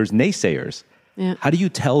 So there's naysayers. Yeah. How do you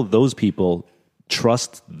tell those people,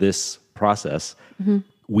 trust this process?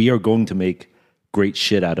 We are going to make great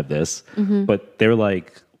shit out of this. But they're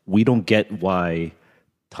like, we don't get why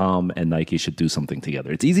Tom and Nike should do something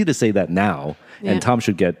together. It's easy to say that now, Yeah. and Tom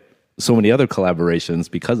should get so many other collaborations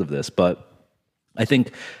because of this. But I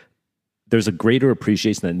think there's a greater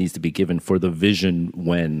appreciation that needs to be given for the vision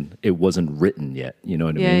when it wasn't written yet. You know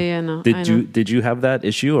what I Yeah, mean? yeah, no, I Did you have that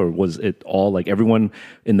issue, or was it all like everyone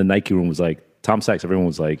in the Nike room was like Tom Sachs? Everyone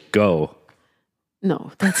was like, "Go."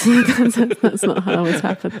 No, that's not how it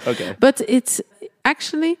happened. Okay. But it's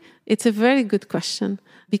a very good question,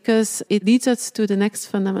 because it leads us to the next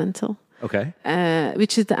fundamental, Okay.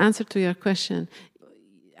 which is the answer to your question.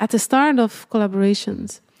 At the start of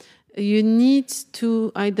collaborations, you need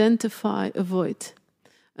to identify a void,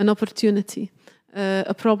 an opportunity,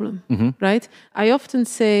 a problem, right? I often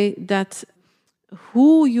say that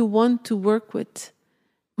who you want to work with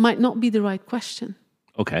might not be the right question.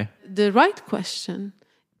 Okay. The right question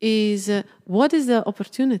is, what is the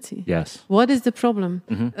opportunity? Yes. What is the problem?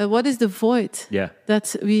 What is the void Yeah.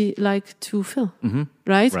 that we like to fill?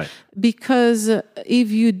 Right? Right. Because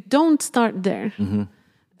if you don't start there,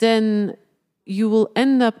 then you will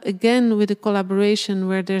end up again with a collaboration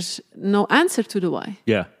where there's no answer to the why.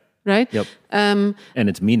 Yeah. Right? Yep. And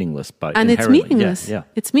it's meaningless, but And it's inherently. meaningless. Yeah.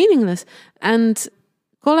 It's meaningless. And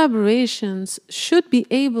collaborations should be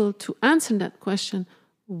able to answer that question.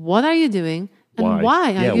 What are you doing? And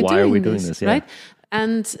why are you doing this? Yeah. Right?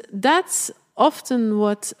 And that's often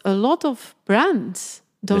what a lot of brands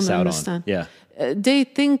don't Miss out on. understand. Yeah. They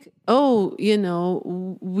think, oh,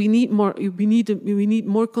 we need more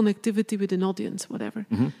connectivity with an audience, whatever.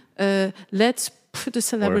 Let's put a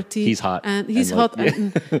celebrity. Or he's hot. And he's and hot. like,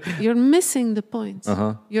 And you're missing the point.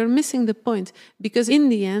 You're missing the point. Because in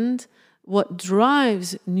the end, what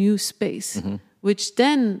drives new space, which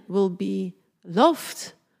then will be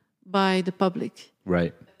loved by the public,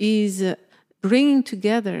 Right. is bringing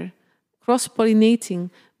together, cross-pollinating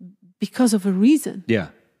because of a reason. Yeah.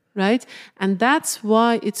 Right? And that's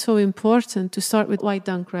why it's so important to start with White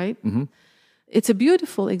Dunk, right? It's a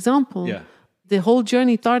beautiful example. Yeah. The whole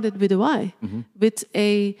journey started with a why, with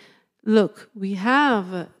a look, we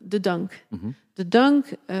have the Dunk. The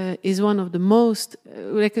Dunk is one of the most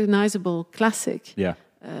recognizable classic Yeah.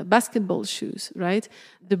 basketball shoes, right?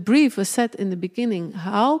 The brief was set in the beginning.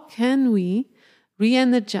 How can we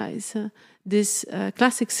re-energize this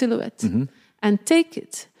classic silhouette and take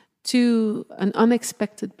it to an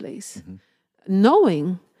unexpected place,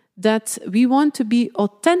 knowing that we want to be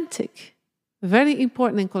authentic, very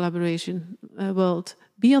important in collaboration world,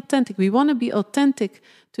 be authentic. We want to be authentic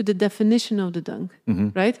to the definition of the Dunk,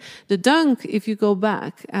 right? The Dunk, if you go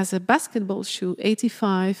back as a basketball shoe,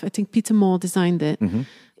 85, I think Peter Moore designed it.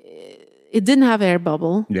 It didn't have air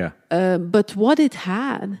bubble, Yeah. but what it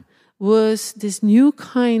had was this new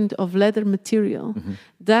kind of leather material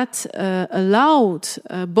that allowed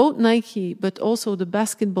both Nike but also the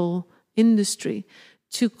basketball industry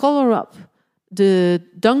to color up the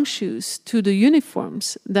Dunk shoes to the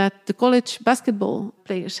uniforms that the college basketball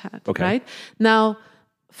players had, Okay. right? Now,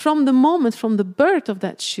 from the birth of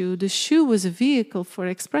that shoe, the shoe was a vehicle for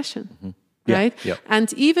expression, Yeah, right? yeah.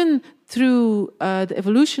 And even through the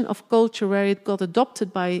evolution of culture where it got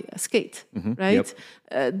adopted by skate, right?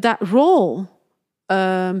 That role,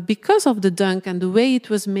 because of the Dunk and the way it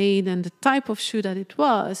was made and the type of shoe that it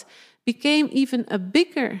was, became even a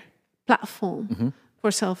bigger platform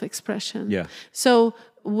for self-expression. Yeah. So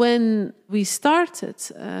when we started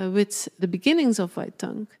with the beginnings of White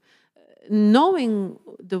Dunk, knowing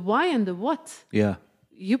the why and the what, Yeah.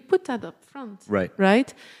 you put that up front. Right.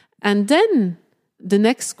 Right? And then the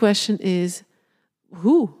next question is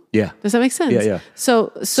who? Yeah. Does that make sense? Yeah, yeah.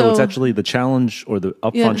 So So it's actually the challenge, or the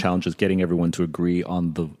upfront Yeah. challenge, is getting everyone to agree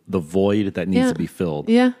on the void that needs Yeah. to be filled.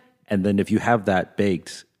 Yeah. And then if you have that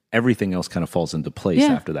baked, everything else kind of falls into place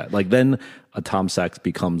Yeah. after that. Like then a Tom Sachs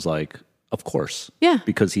becomes like, of course. Yeah.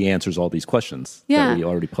 Because he answers all these questions Yeah. that we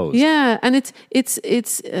already posed. Yeah, and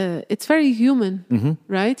it's very human,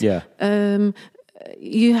 right? Yeah.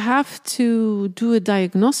 You have to do a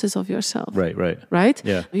diagnosis of yourself. Right, right. Right?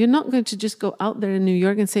 Yeah. You're not going to just go out there in New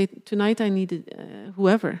York and say, tonight I need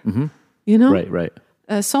whoever. You know? Right, right.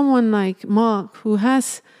 Someone like Mark, who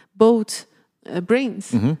has both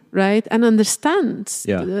brains, right, and understands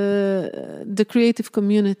Yeah. the creative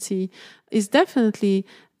community, is definitely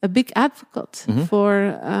a big advocate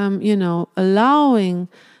for, allowing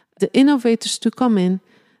the innovators to come in,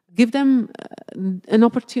 give them an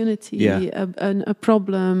opportunity, Yeah. a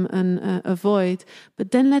problem, and a void,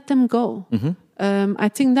 but then let them go. I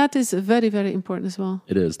think that is very, very important as well.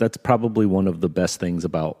 It is. That's probably one of the best things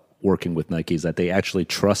about working with Nike, is that they actually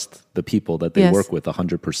trust the people that they Yes. work with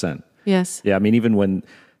 100%. Yes. Yeah, I mean, even when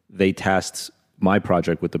they tasked my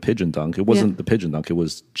project with the Pigeon Dunk, it wasn't the Pigeon Dunk, it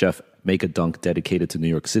was Jeff make a dunk dedicated to New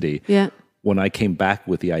York City. Yeah. When I came back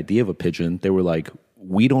with the idea of a pigeon, they were like,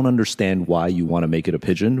 we don't understand why you want to make it a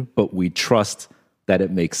pigeon, but we trust that it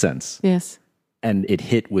makes sense. Yes. And it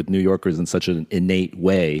hit with New Yorkers in such an innate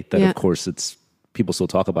way that, Yeah. of course, people still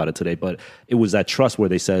talk about it today. But it was that trust where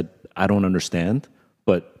they said, I don't understand,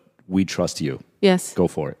 but we trust you. Yes. Go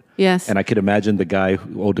for it. Yes. And I could imagine the guy,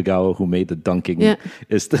 Odegawa, who made the dunking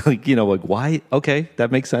is still like, why? Okay,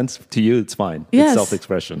 that makes sense to you. It's fine. Yes. It's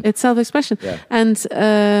self-expression. It's self-expression. Yeah. And,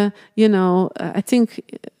 I think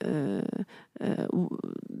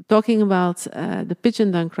talking about the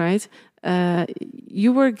pigeon dunk, right?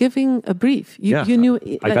 You were giving a brief. You knew.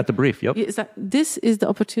 I got the brief. Yep. This is the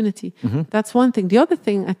opportunity. Mm-hmm. That's one thing. The other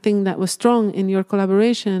thing I think that was strong in your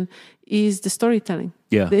collaboration is the storytelling.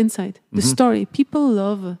 Yeah. The insight. Mm-hmm. The story. People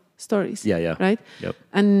love stories. Yeah. Right? Yep.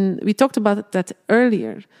 And we talked about that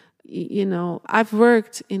earlier. I've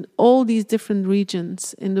worked in all these different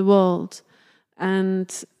regions in the world.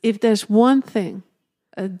 And if there's one thing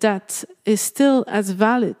that is still as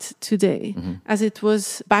valid today as it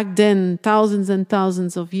was back then, thousands and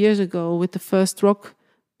thousands of years ago with the first rock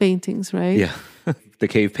paintings, right? Yeah, the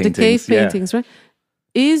cave paintings. The cave paintings, right?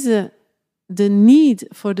 Is the need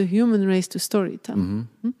for the human race to storytell.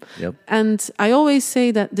 Mm-hmm. Yep. And I always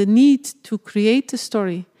say that the need to create a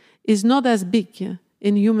story is not as big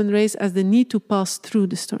in human race as the need to pass through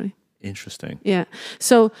the story. Interesting. Yeah.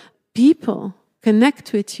 So people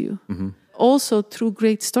connect with you also through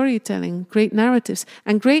great storytelling, great narratives.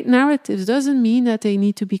 And great narratives doesn't mean that they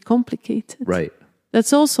need to be complicated. Right.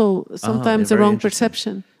 That's also sometimes the wrong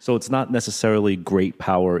perception. So it's not necessarily great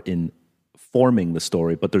power in forming the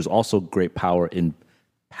story, but there's also great power in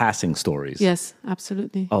passing stories. Yes,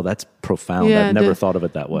 absolutely. Oh, that's profound. Yeah, I've never thought of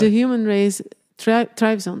it that way. The human race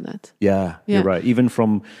thrives on that. Yeah, you're right. Even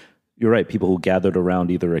you're right, people who gathered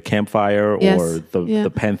around either a campfire or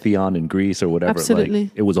the Pantheon in Greece or whatever. Absolutely.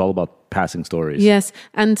 Like, it was all about passing stories. Yes,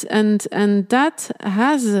 and that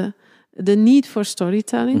has the need for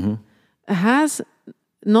storytelling has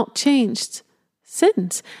not changed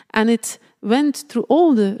since. And it went through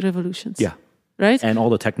all the revolutions. Yeah. Right? And all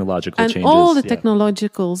the technological changes. And all the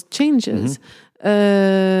technological changes.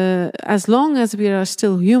 As long as we are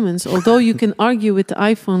still humans, although you can argue with the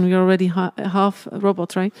iPhone, we're already half a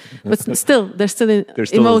robot, right? But still, there's still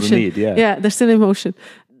emotion. Need, there's still emotion.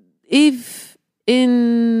 If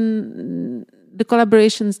in the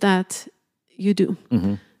collaborations that you do,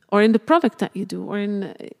 or in the product that you do, or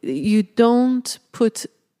you don't put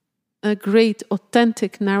a great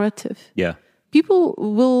authentic narrative, people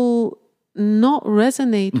will not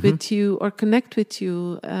resonate with you or connect with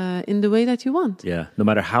you in the way that you want. Yeah, no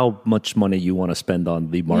matter how much money you want to spend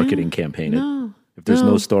on the marketing campaign. If there's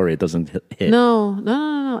no story, it doesn't hit.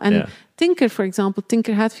 No. And Tinker, for example,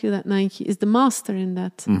 Tinker Hatfield at Nike is the master in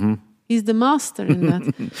that. He's the master in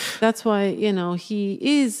that. That's why, he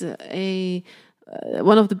is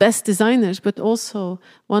one of the best designers, but also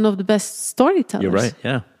one of the best storytellers. You're right,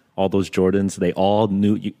 yeah. All those Jordans, they all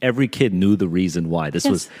knew, every kid knew the reason why. This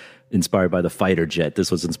was inspired by the fighter jet.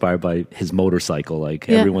 This was inspired by his motorcycle. Like,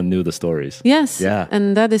 everyone knew the stories. Yes. Yeah.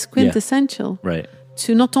 And that is quintessential. Right.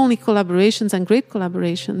 To not only collaborations and great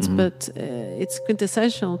collaborations, but it's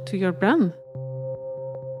quintessential to your brand.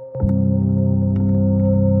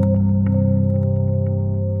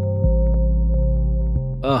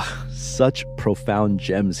 Such profound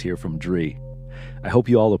gems here from Dri. I hope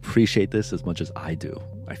you all appreciate this as much as I do.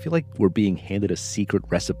 I feel like we're being handed a secret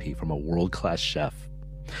recipe from a world-class chef.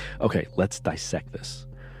 Okay, let's dissect this.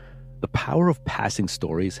 The power of passing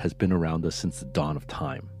stories has been around us since the dawn of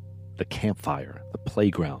time. The campfire, the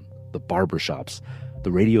playground, the barbershops,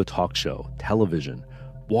 the radio talk show, television,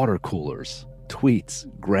 water coolers, tweets,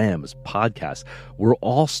 grams, podcasts. We're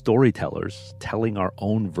all storytellers telling our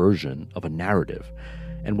own version of a narrative.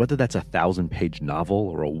 And whether that's a 1,000-page novel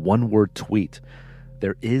or a one-word tweet,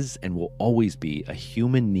 there is and will always be a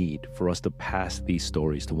human need for us to pass these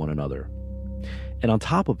stories to one another. And on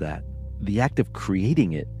top of that, the act of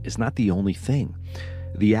creating it is not the only thing.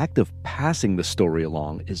 The act of passing the story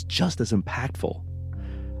along is just as impactful.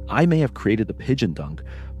 I may have created the pigeon dunk,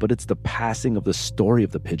 but it's the passing of the story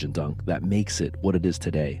of the pigeon dunk that makes it what it is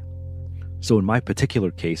today. So in my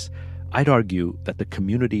particular case, I'd argue that the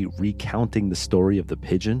community recounting the story of the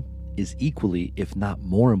pigeon is equally, if not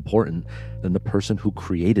more important, than the person who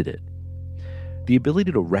created it. The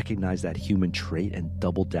ability to recognize that human trait and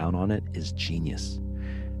double down on it is genius.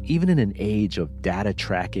 Even in an age of data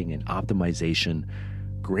tracking and optimization,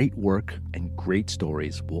 great work and great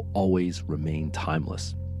stories will always remain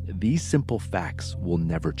timeless. These simple facts will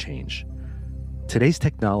never change. Today's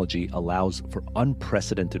technology allows for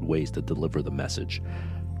unprecedented ways to deliver the message.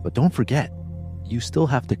 But don't forget, you still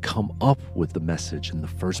have to come up with the message in the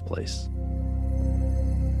first place.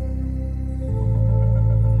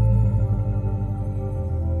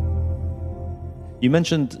 You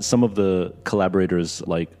mentioned some of the collaborators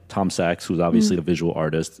like Tom Sachs, who's obviously a visual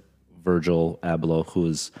artist, Virgil Abloh, who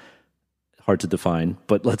is hard to define,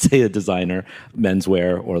 but let's say a designer,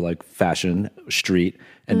 menswear or like fashion, street,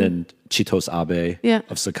 and then Chitos Abe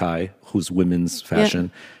of Sacai, who's women's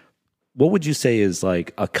fashion. What would you say is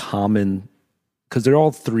like a common, because they're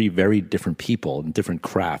all three very different people and different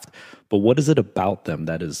craft, but what is it about them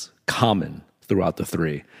that is common throughout the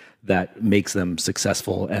three that makes them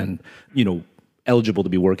successful and, you know, eligible to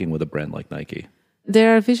be working with a brand like Nike? They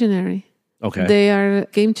are visionary. Okay. They are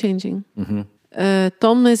game-changing.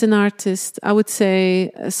 Tom is an artist. I would say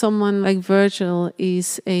someone like Virgil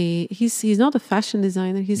is he's not a fashion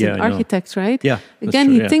designer. He's an architect, right? Yeah. Again,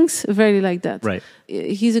 he thinks very like that. Right.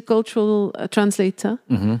 He's a cultural translator,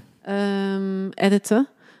 editor.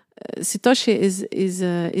 Satoshi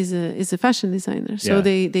is a fashion designer. So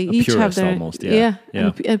they each have their almost,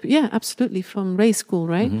 absolutely, from Ray School,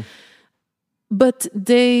 right? But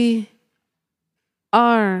they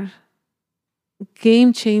are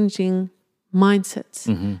game-changing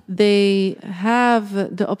mindsets. They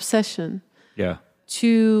have the obsession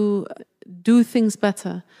to do things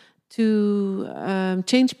better, to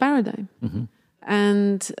change paradigm.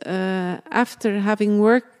 And after having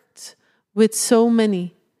worked with so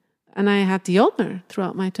many, and I had the honor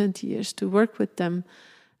throughout my 20 years to work with them,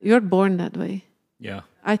 you're born that way. Yeah.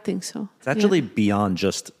 I think so. It's actually beyond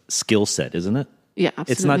just skill set, isn't it? Yeah,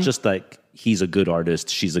 absolutely. It's not just like he's a good artist,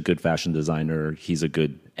 she's a good fashion designer, he's a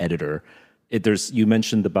good editor. You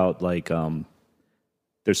mentioned about like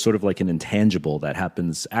there's sort of like an intangible that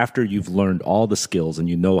happens after you've learned all the skills and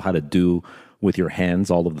you know how to do with your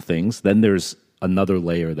hands all of the things. Then there's another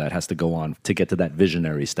layer that has to go on to get to that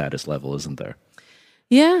visionary status level, isn't there?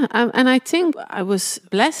 Yeah, and I think I was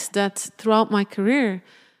blessed that throughout my career,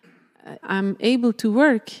 I'm able to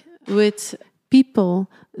work with people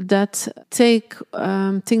that take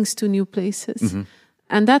things to new places.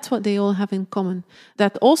 And that's what they all have in common.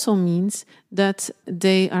 That also means that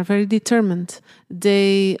they are very determined.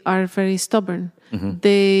 They are very stubborn.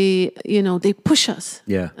 They push us.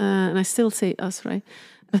 Yeah. And I still say us, right?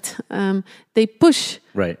 But they push.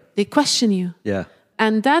 Right. They question you. Yeah.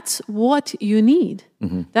 And that's what you need.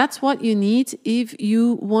 That's what you need if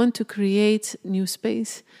you want to create new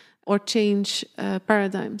space or change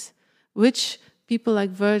paradigms, which people like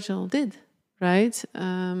Virgil did, right?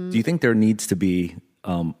 Do you think there needs to be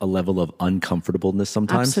a level of uncomfortableness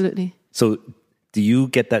sometimes? Absolutely. So do you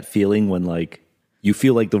get that feeling when like you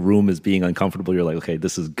feel like the room is being uncomfortable? You're like, okay,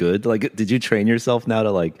 this is good. Like, did you train yourself now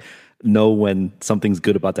to like know when something's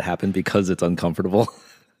good about to happen because it's uncomfortable?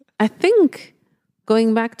 I think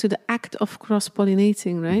going back to the act of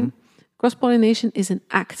cross-pollinating, right? Cross-pollination is an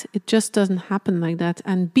act. It just doesn't happen like that.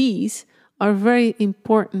 And bees are very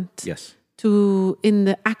important in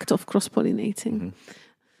the act of cross-pollinating.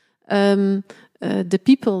 The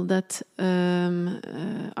people that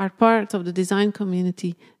are part of the design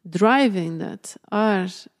community driving that are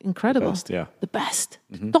incredible. The best,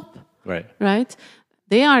 the top. Right?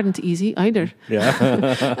 They aren't easy either.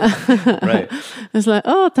 Right. It's like,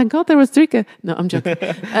 oh, thank God there was Drika. No, I'm joking.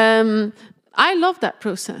 I love that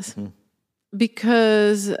process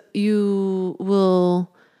because you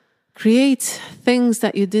will create things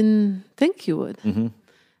that you didn't think you would.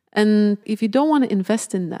 And if you don't want to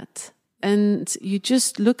invest in that, and you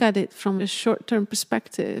just look at it from a short-term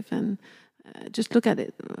perspective and just look at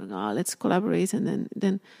it, let's collaborate, and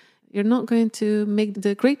then you're not going to make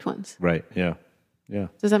the great ones. Right, yeah.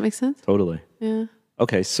 Does that make sense? Totally. Yeah.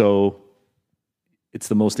 Okay, so it's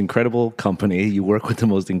the most incredible company. You work with the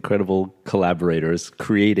most incredible collaborators,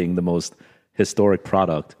 creating the most historic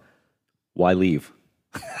product. Why leave?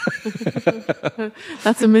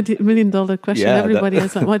 That's a $1 million question. Everybody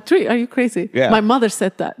is like, "What? Are you crazy?" My mother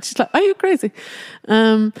said that. She's like, "Are you crazy?"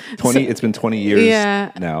 It's been 20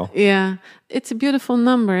 years now. Yeah, it's a beautiful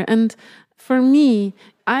number, and for me,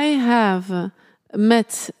 I have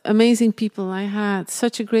met amazing people. I had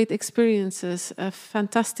such a great experiences, a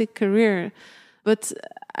fantastic career, but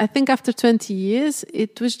I think after 20 years,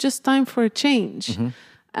 it was just time for a change,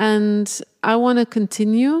 and I want to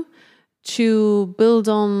continue to build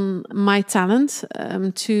on my talent,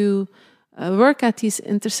 to work at these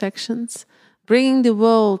intersections, bringing the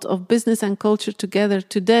world of business and culture together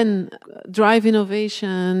to then drive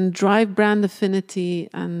innovation, drive brand affinity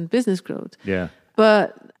and business growth. Yeah.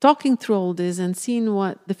 But talking through all this and seeing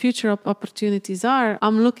what the future opportunities are,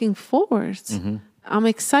 I'm looking forward. I'm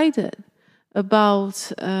excited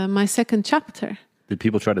about my second chapter. Did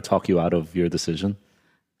people try to talk you out of your decision?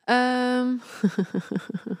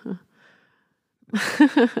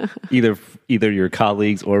 Either your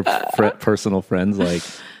colleagues or personal friends, like.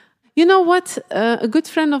 You know what? A good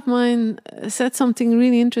friend of mine said something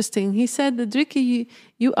really interesting. He said, "Dricke,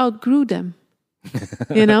 you outgrew them."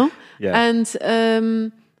 You know, yeah.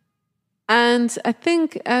 And I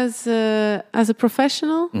think as a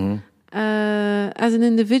professional, as an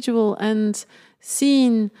individual, and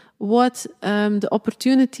seeing what the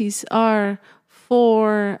opportunities are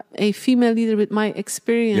for a female leader with my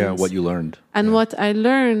experience. Yeah, what you learned. And what I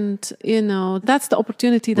learned, that's the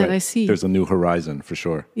opportunity that I see. There's a new horizon for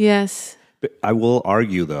sure. Yes. But I will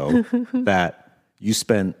argue, though, that you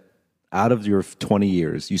spent, out of your 20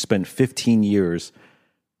 years, you spent 15 years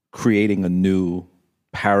creating a new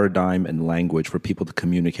paradigm and language for people to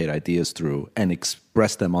communicate ideas through and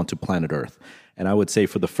express them onto planet Earth. And I would say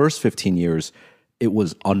for the first 15 years, it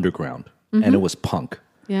was underground and it was punk.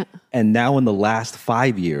 Yeah. And now in the last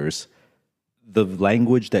 5 years, the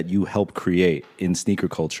language that you helped create in sneaker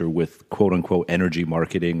culture with quote unquote energy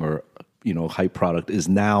marketing or, hype product is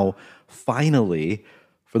now finally,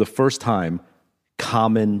 for the first time,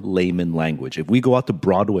 common layman language. If we go out to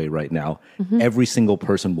Broadway right now, every single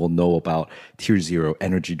person will know about Tier Zero,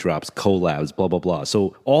 energy drops, collabs, blah, blah, blah.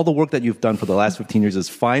 So all the work that you've done for the last 15 years is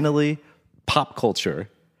finally pop culture.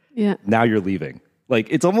 Yeah. Now you're leaving. Like,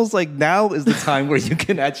 it's almost like now is the time where you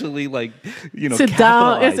can actually, sit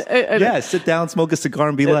capitalize. down. Sit down, smoke a cigar,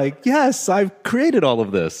 and be like, yes, I've created all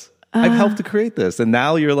of this. I've helped to create this. And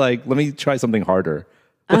now you're like, let me try something harder.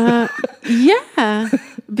 Yeah,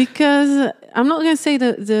 because I'm not going to say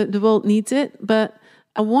that the world needs it, but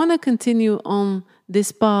I want to continue on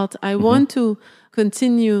this path. I want to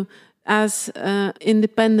continue as an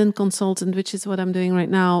independent consultant, which is what I'm doing right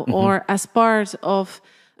now, or as part of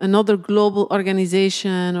another global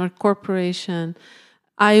organization or corporation.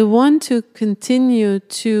 I want to continue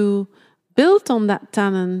to build on that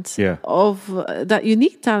talent of that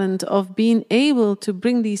unique talent of being able to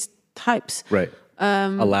bring these types. Right.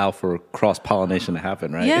 Allow for cross-pollination to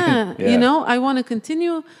happen, right? Yeah. I want to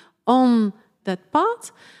continue on that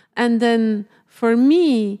path. And then for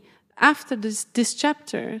me, after this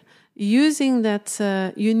chapter, using that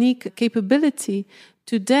unique capability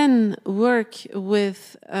to then work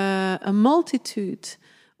with a multitude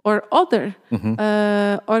or other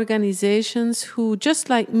organizations who, just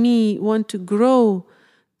like me, want to grow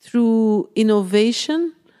through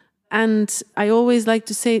innovation. And I always like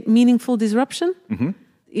to say meaningful disruption.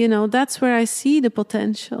 That's where I see the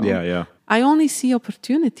potential. Yeah. I only see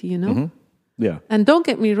opportunity, Yeah. And don't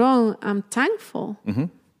get me wrong, I'm thankful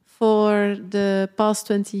for the past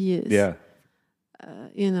 20 years. Yeah.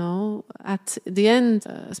 At the end,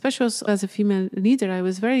 especially as a female leader, I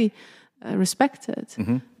was very respected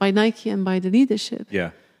by Nike and by the leadership.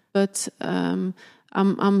 Yeah. But I'm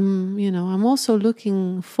also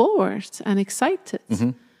looking forward and excited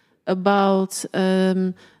about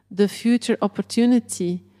the future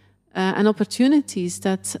opportunity and opportunities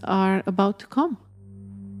that are about to come.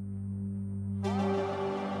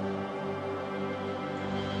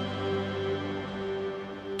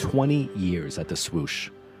 "20 years at the Swoosh,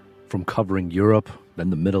 from covering Europe, then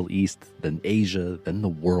the Middle East, then Asia, then the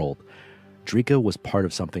world. Dricke was part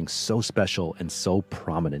of something so special and so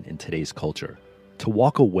prominent in today's culture. To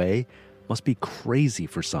walk away must be crazy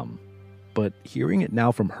for some. But hearing it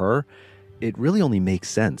now from her, it really only makes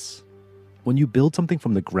sense. When you build something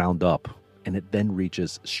from the ground up and it then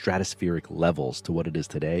reaches stratospheric levels to what it is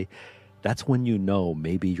today, that's when you know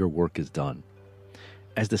maybe your work is done.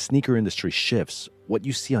 As the sneaker industry shifts, what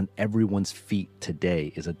you see on everyone's feet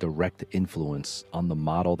today is a direct influence on the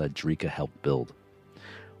model that Dricke helped build.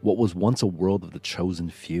 What was once a world of the chosen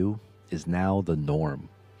few is now the norm.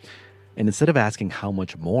 And instead of asking how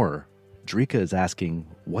much more, Dricke is asking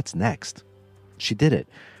what's next. She did it.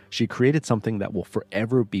 She created something that will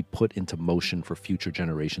forever be put into motion for future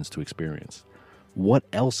generations to experience. What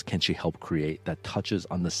else can she help create that touches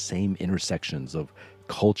on the same intersections of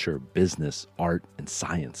culture, business, art, and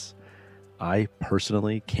science? I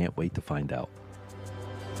personally can't wait to find out.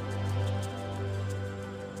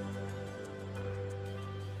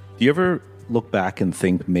 Do you ever look back and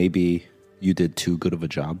think maybe you did too good of a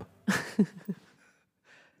job?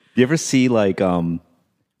 Do you ever see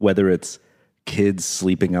whether it's kids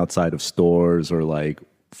sleeping outside of stores or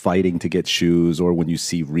fighting to get shoes, or when you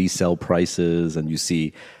see resale prices and you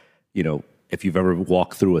see, if you've ever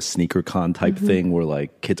walked through a sneaker con type thing where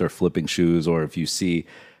kids are flipping shoes, or if you see,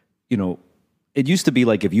 it used to be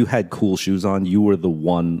if you had cool shoes on, you were the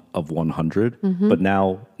one of 100, but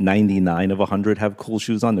now 99 of 100 have cool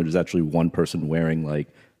shoes on. There's actually one person wearing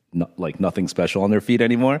nothing special on their feet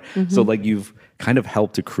anymore. So like you've kind of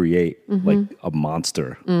helped to create like a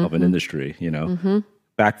monster of an industry, you know,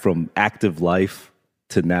 back from active life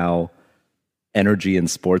to now energy and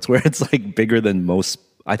sports, where it's like bigger than most.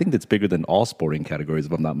 I think it's bigger than all sporting categories,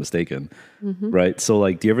 if I'm not mistaken. Right. So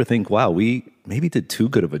like, do you ever think, wow, we maybe did too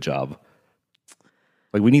good of a job?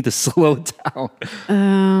 Like we need to slow down.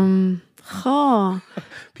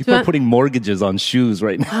 People are putting mortgages on shoes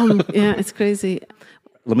right now. Yeah, it's crazy.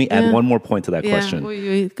 Let me add one more point to that question.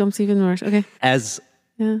 It comes even worse. Okay. As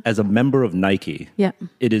a member of Nike, Yeah.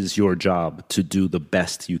 it is your job to do the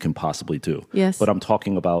best you can possibly do. Yes. But I'm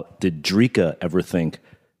talking about, did Drika ever think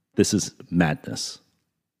this is madness?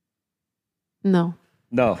 No.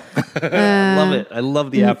 No. I love it. I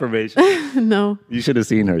love the affirmation. No. You should have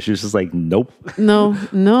seen her. She was just like, nope. No.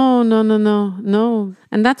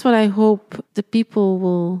 And that's what I hope the people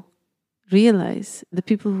will realize. The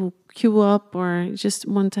people who queue up or just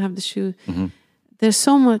want to have the shoe. There's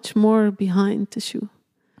so much more behind the shoe.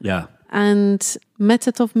 Yeah. And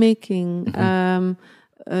method of making,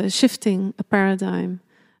 shifting a paradigm.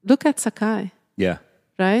 Look at Sacai. Yeah.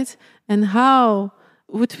 Right? And how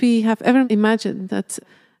would we have ever imagined that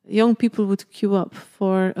young people would queue up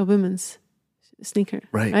for a women's sneaker?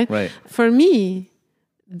 Right. For me,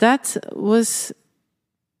 that was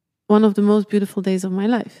one of the most beautiful days of my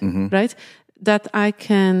life, right? That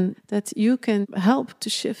you can help to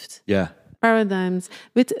shift paradigms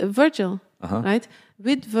with Virgil, right?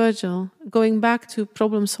 With Virgil, going back to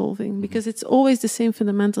problem solving, because it's always the same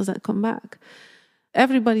fundamentals that come back.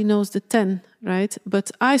 Everybody knows the 10, right?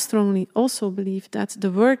 But I strongly also believe that the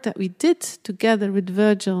work that we did together with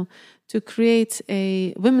Virgil to create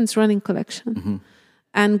a women's running collection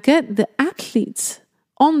and get the athletes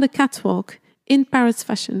on the catwalk in Paris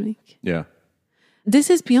Fashion Week. Yeah. This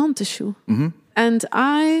is beyond the shoe. And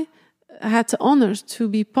I had the honor to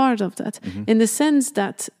be part of that in the sense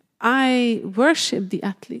that I worship the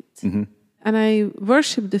athlete and I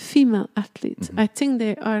worship the female athlete. I think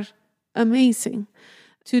they are amazing.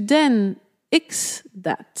 To then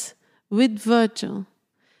that with Virgil,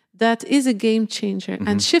 that is a game changer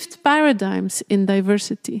and shift paradigms in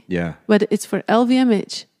diversity. Yeah. Whether it's for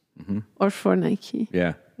LVMH or for Nike.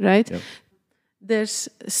 Yeah. Right? Yep. There's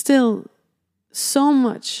still so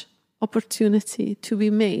much opportunity to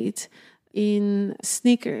be made in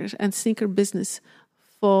sneakers and sneaker business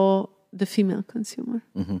for the female consumer.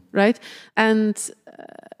 Right? And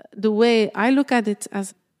the way I look at it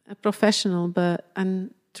as a professional,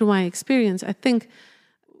 and through my experience, I think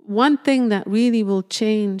one thing that really will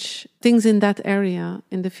change things in that area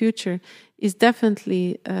in the future is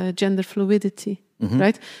definitely gender fluidity,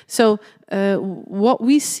 right? So what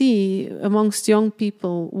we see amongst young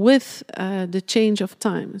people with the change of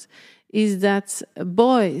times is that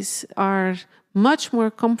boys are much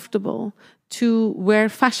more comfortable to wear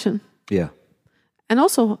fashion. Yeah. And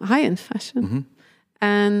also high-end fashion.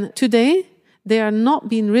 And today, they are not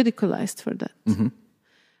being ridiculized for that.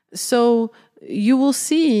 So you will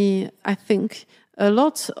see, I think, a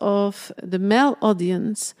lot of the male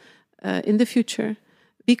audience in the future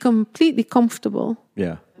be completely comfortable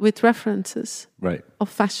with references of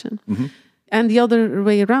fashion and the other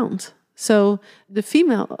way around. So the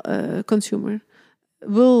female consumer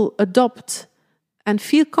will adopt and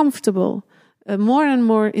feel comfortable more and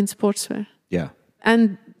more in sportswear. Yeah.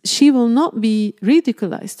 And she will not be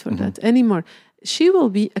ridiculized for that anymore. She will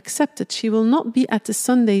be accepted. She will not be at the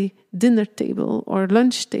Sunday dinner table or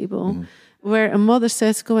lunch table where a mother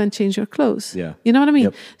says, go and change your clothes. Yeah. You know what I mean?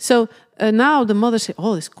 Yep. So now the mother says,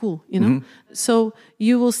 oh, it's cool, you know? So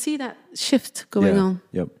you will see that shift going on.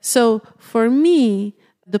 Yep. So for me,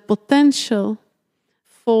 the potential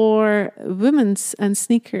for women's and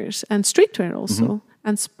sneakers and streetwear also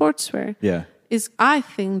and sportswear is, I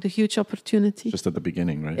think, the huge opportunity. Just at the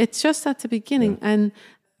beginning, right? It's just at the beginning. And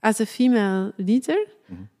as a female leader,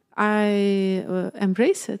 I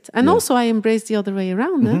embrace it. And also I embrace the other way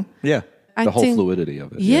around. Yeah, the whole fluidity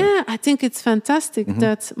of it. Yeah, I think it's fantastic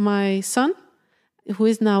that my son, who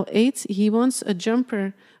is now 8, he wants a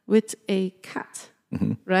jumper with a cat,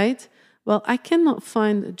 right? Well, I cannot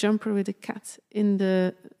find a jumper with a cat in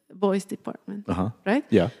the boys department, right?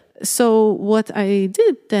 Yeah. So what I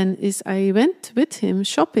did then is I went with him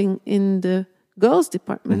shopping in the girls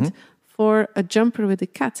department for a jumper with a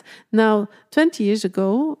cat. Now, 20 years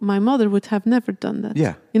ago, my mother would have never done that.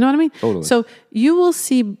 Yeah. You know what I mean? Totally. So you will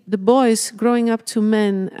see the boys growing up to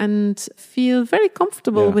men and feel very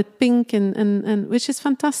comfortable with pink and which is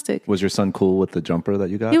fantastic. Was your son cool with the jumper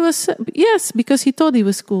that you got? He was, yes, because he thought he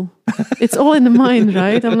was cool. It's all in the mind,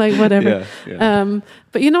 right? I'm like, whatever. Yeah.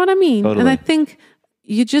 But you know what I mean? Totally. And I think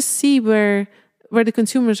you just see where where the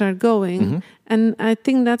consumers are going. And I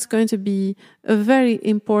think that's going to be a very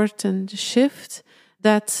important shift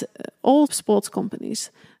that all sports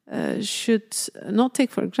companies should not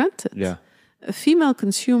take for granted. Yeah. Female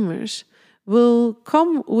consumers will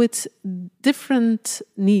come with different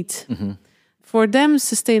needs. For them,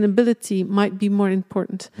 sustainability might be more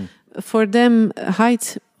important. For them,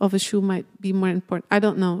 height of a shoe might be more important. I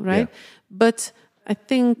don't know, right? Yeah. But I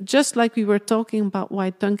think just like we were talking about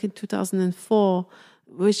White Dunk in 2004,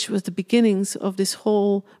 which was the beginnings of this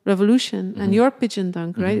whole revolution, and your Pigeon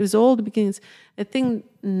Dunk, right? It was all the beginnings. I think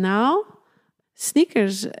now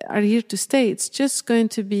sneakers are here to stay. It's just going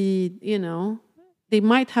to be, they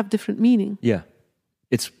might have different meaning. Yeah.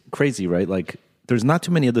 It's crazy, right? Like, there's not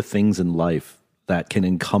too many other things in life that can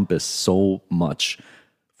encompass so much,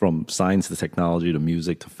 from science to technology to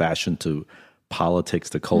music to fashion to politics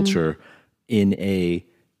to culture, in a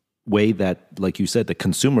way that, like you said, the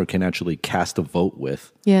consumer can actually cast a vote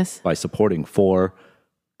with. Yes. By supporting for a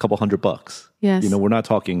couple $100. Yes. We're not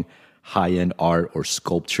talking high-end art or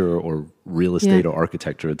sculpture or real estate or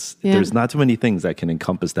architecture. There's not too many things that can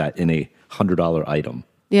encompass that in a $100 item.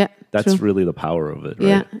 Yeah. That's true. really the power of it,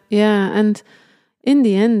 right? Yeah. And in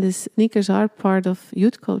the end, the sneakers are part of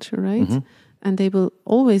youth culture, right? And they will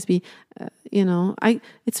always be,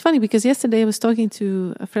 it's funny because yesterday I was talking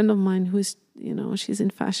to a friend of mine who's, she's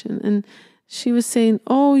in fashion, and she was saying,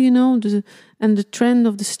 the trend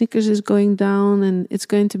of the sneakers is going down and it's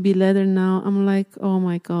going to be leather now. I'm like, oh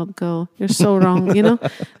my God, girl, you're so wrong.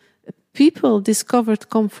 People discovered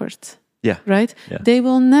comfort. Yeah. Right? Yeah. They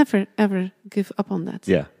will never, ever give up on that.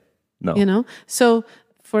 Yeah. No. So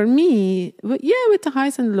for me, with the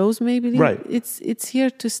highs and lows, maybe it's here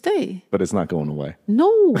to stay. But it's not going away.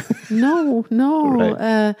 No.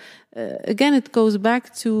 Right. Again, it goes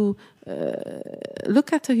back to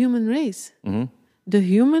look at the human race. The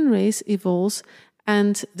human race evolves,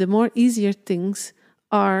 and the more easier things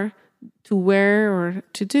are to wear or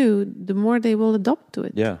to do, the more they will adopt to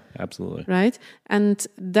it. Yeah, absolutely. Right? And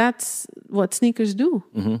that's what sneakers do.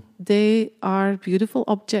 They are beautiful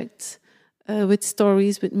objects with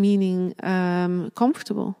stories, with meaning,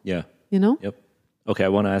 comfortable. Yeah. Yep. Okay, I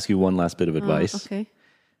want to ask you one last bit of advice. Okay.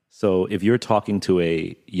 So if you're talking to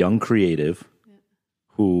a young creative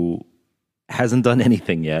who hasn't done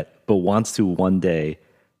anything yet, but wants to one day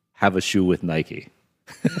have a shoe with Nike,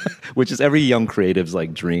 which is every young creative's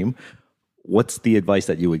dream, what's the advice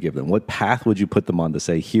that you would give them? What path would you put them on to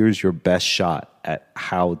say, here's your best shot at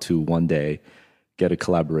how to one day get a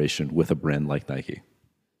collaboration with a brand like Nike?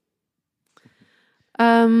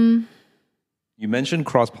 You mentioned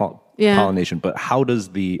cross-pollination, but how does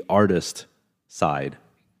the artist side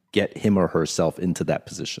get him or herself into that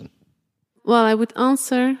position? Well, I would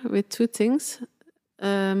answer with two things.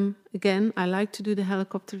 Again, I like to do the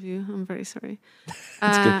helicopter view. I'm very sorry.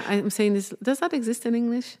 I'm saying this. Does that exist in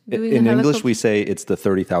English? In English, we say it's the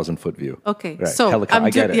 30,000-foot view. Okay, right. so I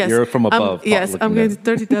get it. Yes, you're from above. Yes, I'm going to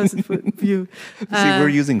 30,000-foot view. See, we're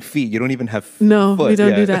using feet. You don't even have No, foot. we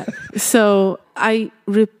don't do that. So I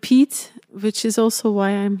repeat, which is also why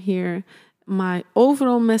I'm here, my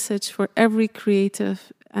overall message for every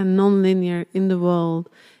creative and non-linear in the world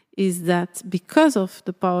is that because of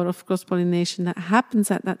the power of cross-pollination that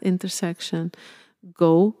happens at that intersection,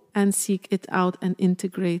 go and seek it out and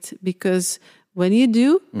integrate. Because when you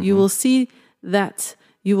do, you will see that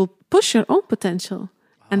you will push your own potential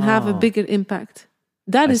and have a bigger impact.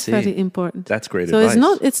 That is very important. That's great advice.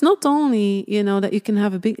 So it's not only, that you can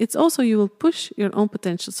have it's also you will push your own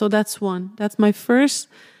potential. So that's one. That's my first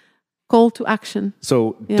call to action.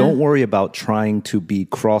 So don't worry about trying to be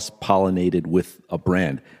cross-pollinated with a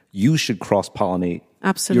brand. You should cross-pollinate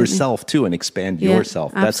yourself too and expand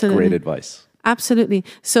yourself. That's great advice. Absolutely.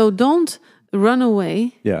 So don't run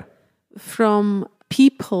away from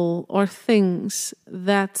people or things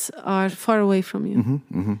that are far away from you.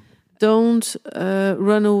 Don't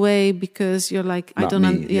run away because you're like, I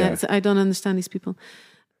don't understand these people.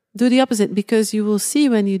 Do the opposite, because you will see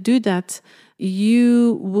when you do that,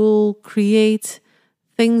 you will create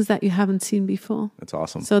things that you haven't seen before. That's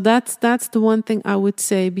awesome. So that's the one thing I would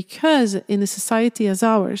say, because in a society as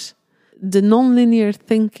ours, the non-linear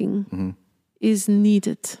thinking is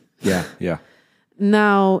needed. Yeah.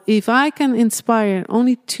 Now, if I can inspire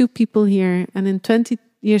only 2 people here, and in 20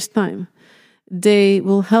 years' time, they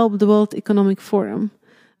will help the World Economic Forum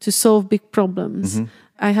to solve big problems,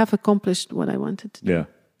 I have accomplished what I wanted to do. Yeah.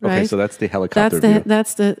 Okay, right? so that's the helicopter view.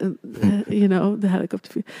 That's the the helicopter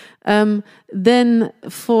view. Then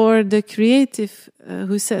for the creative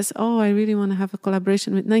who says, "Oh, I really want to have a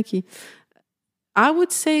collaboration with Nike," I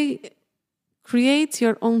would say, create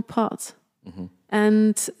your own path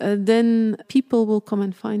and then people will come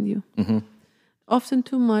and find you. Often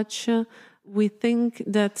too much, we think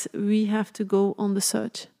that we have to go on the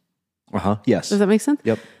search. Yes. Does that make sense?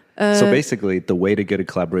 Yep. So basically, the way to get a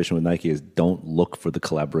collaboration with Nike is don't look for the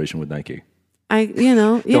collaboration with Nike. Don't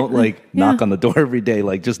knock on the door every day.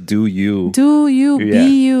 Like, just do you. Do you,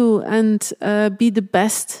 be you, and be the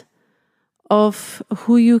best of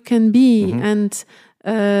who you can be, and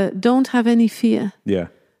don't have any fear. Yeah.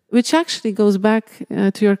 Which actually goes back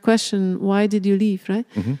to your question, why did you leave, right?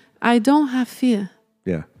 I don't have fear.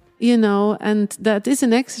 Yeah. And that is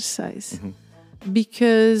an exercise.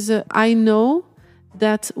 Because I know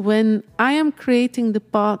that when I am creating the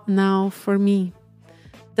path now for me,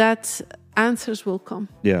 that answers will come.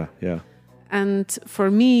 Yeah, yeah. And for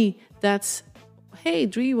me, that's, hey,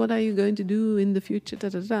 Dri, what are you going to do in the future? Da,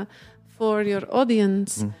 da, da. For your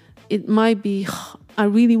audience, it might be, I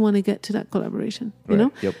really want to get to that collaboration. You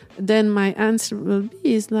know? Yep. Then my answer will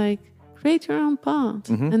be is like, create your own path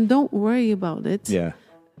and don't worry about it. Yeah.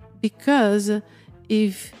 Because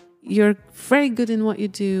if you're very good in what you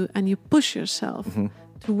do and you push yourself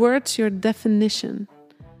towards your definition,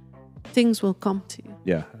 things will come to you.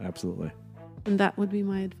 Yeah, absolutely. And that would be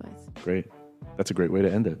my advice. Great. That's a great way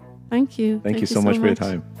to end it. Thank you. Thank you so much for your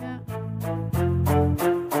time. Yeah.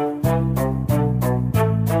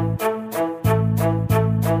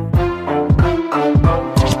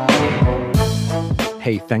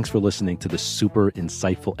 Hey, thanks for listening to the super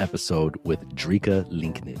insightful episode with Drika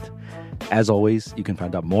Linknit. As always, you can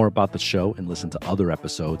find out more about the show and listen to other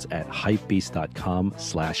episodes at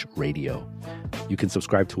hypebeast.com/radio. You can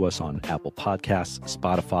subscribe to us on Apple Podcasts,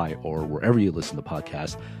 Spotify, or wherever you listen to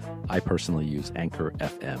podcasts. I personally use Anchor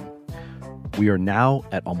FM. We are now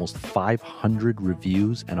at almost 500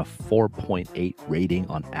 reviews and a 4.8 rating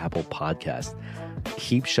on Apple Podcasts.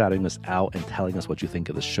 Keep shouting us out and telling us what you think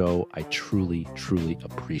of the show. I truly, truly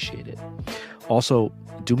appreciate it. Also,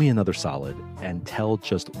 do me another solid and tell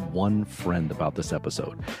just one friend about this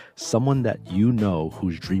episode. Someone that you know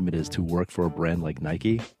whose dream it is to work for a brand like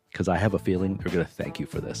Nike, because I have a feeling they're going to thank you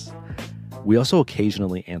for this. We also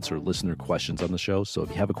occasionally answer listener questions on the show, so if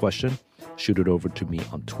you have a question, shoot it over to me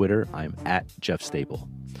on Twitter. I'm at Jeff Staple.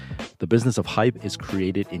 The Business of Hype is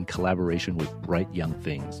created in collaboration with Bright Young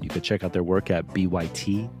Things. You can check out their work at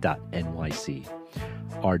byt.nyc.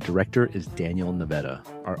 Our director is Daniel Navetta.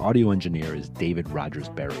 Our audio engineer is David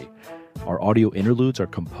Rogers-Berry. Our audio interludes are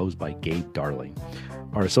composed by Gabe Darling.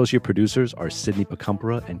 Our associate producers are Sydney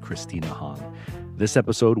Pacumpra and Christina Hahn. This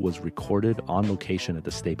episode was recorded on location at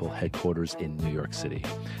the Staple headquarters in New York City.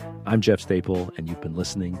 I'm Jeff Staple, and you've been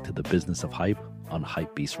listening to The Business of Hype on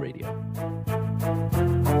Hypebeast Radio.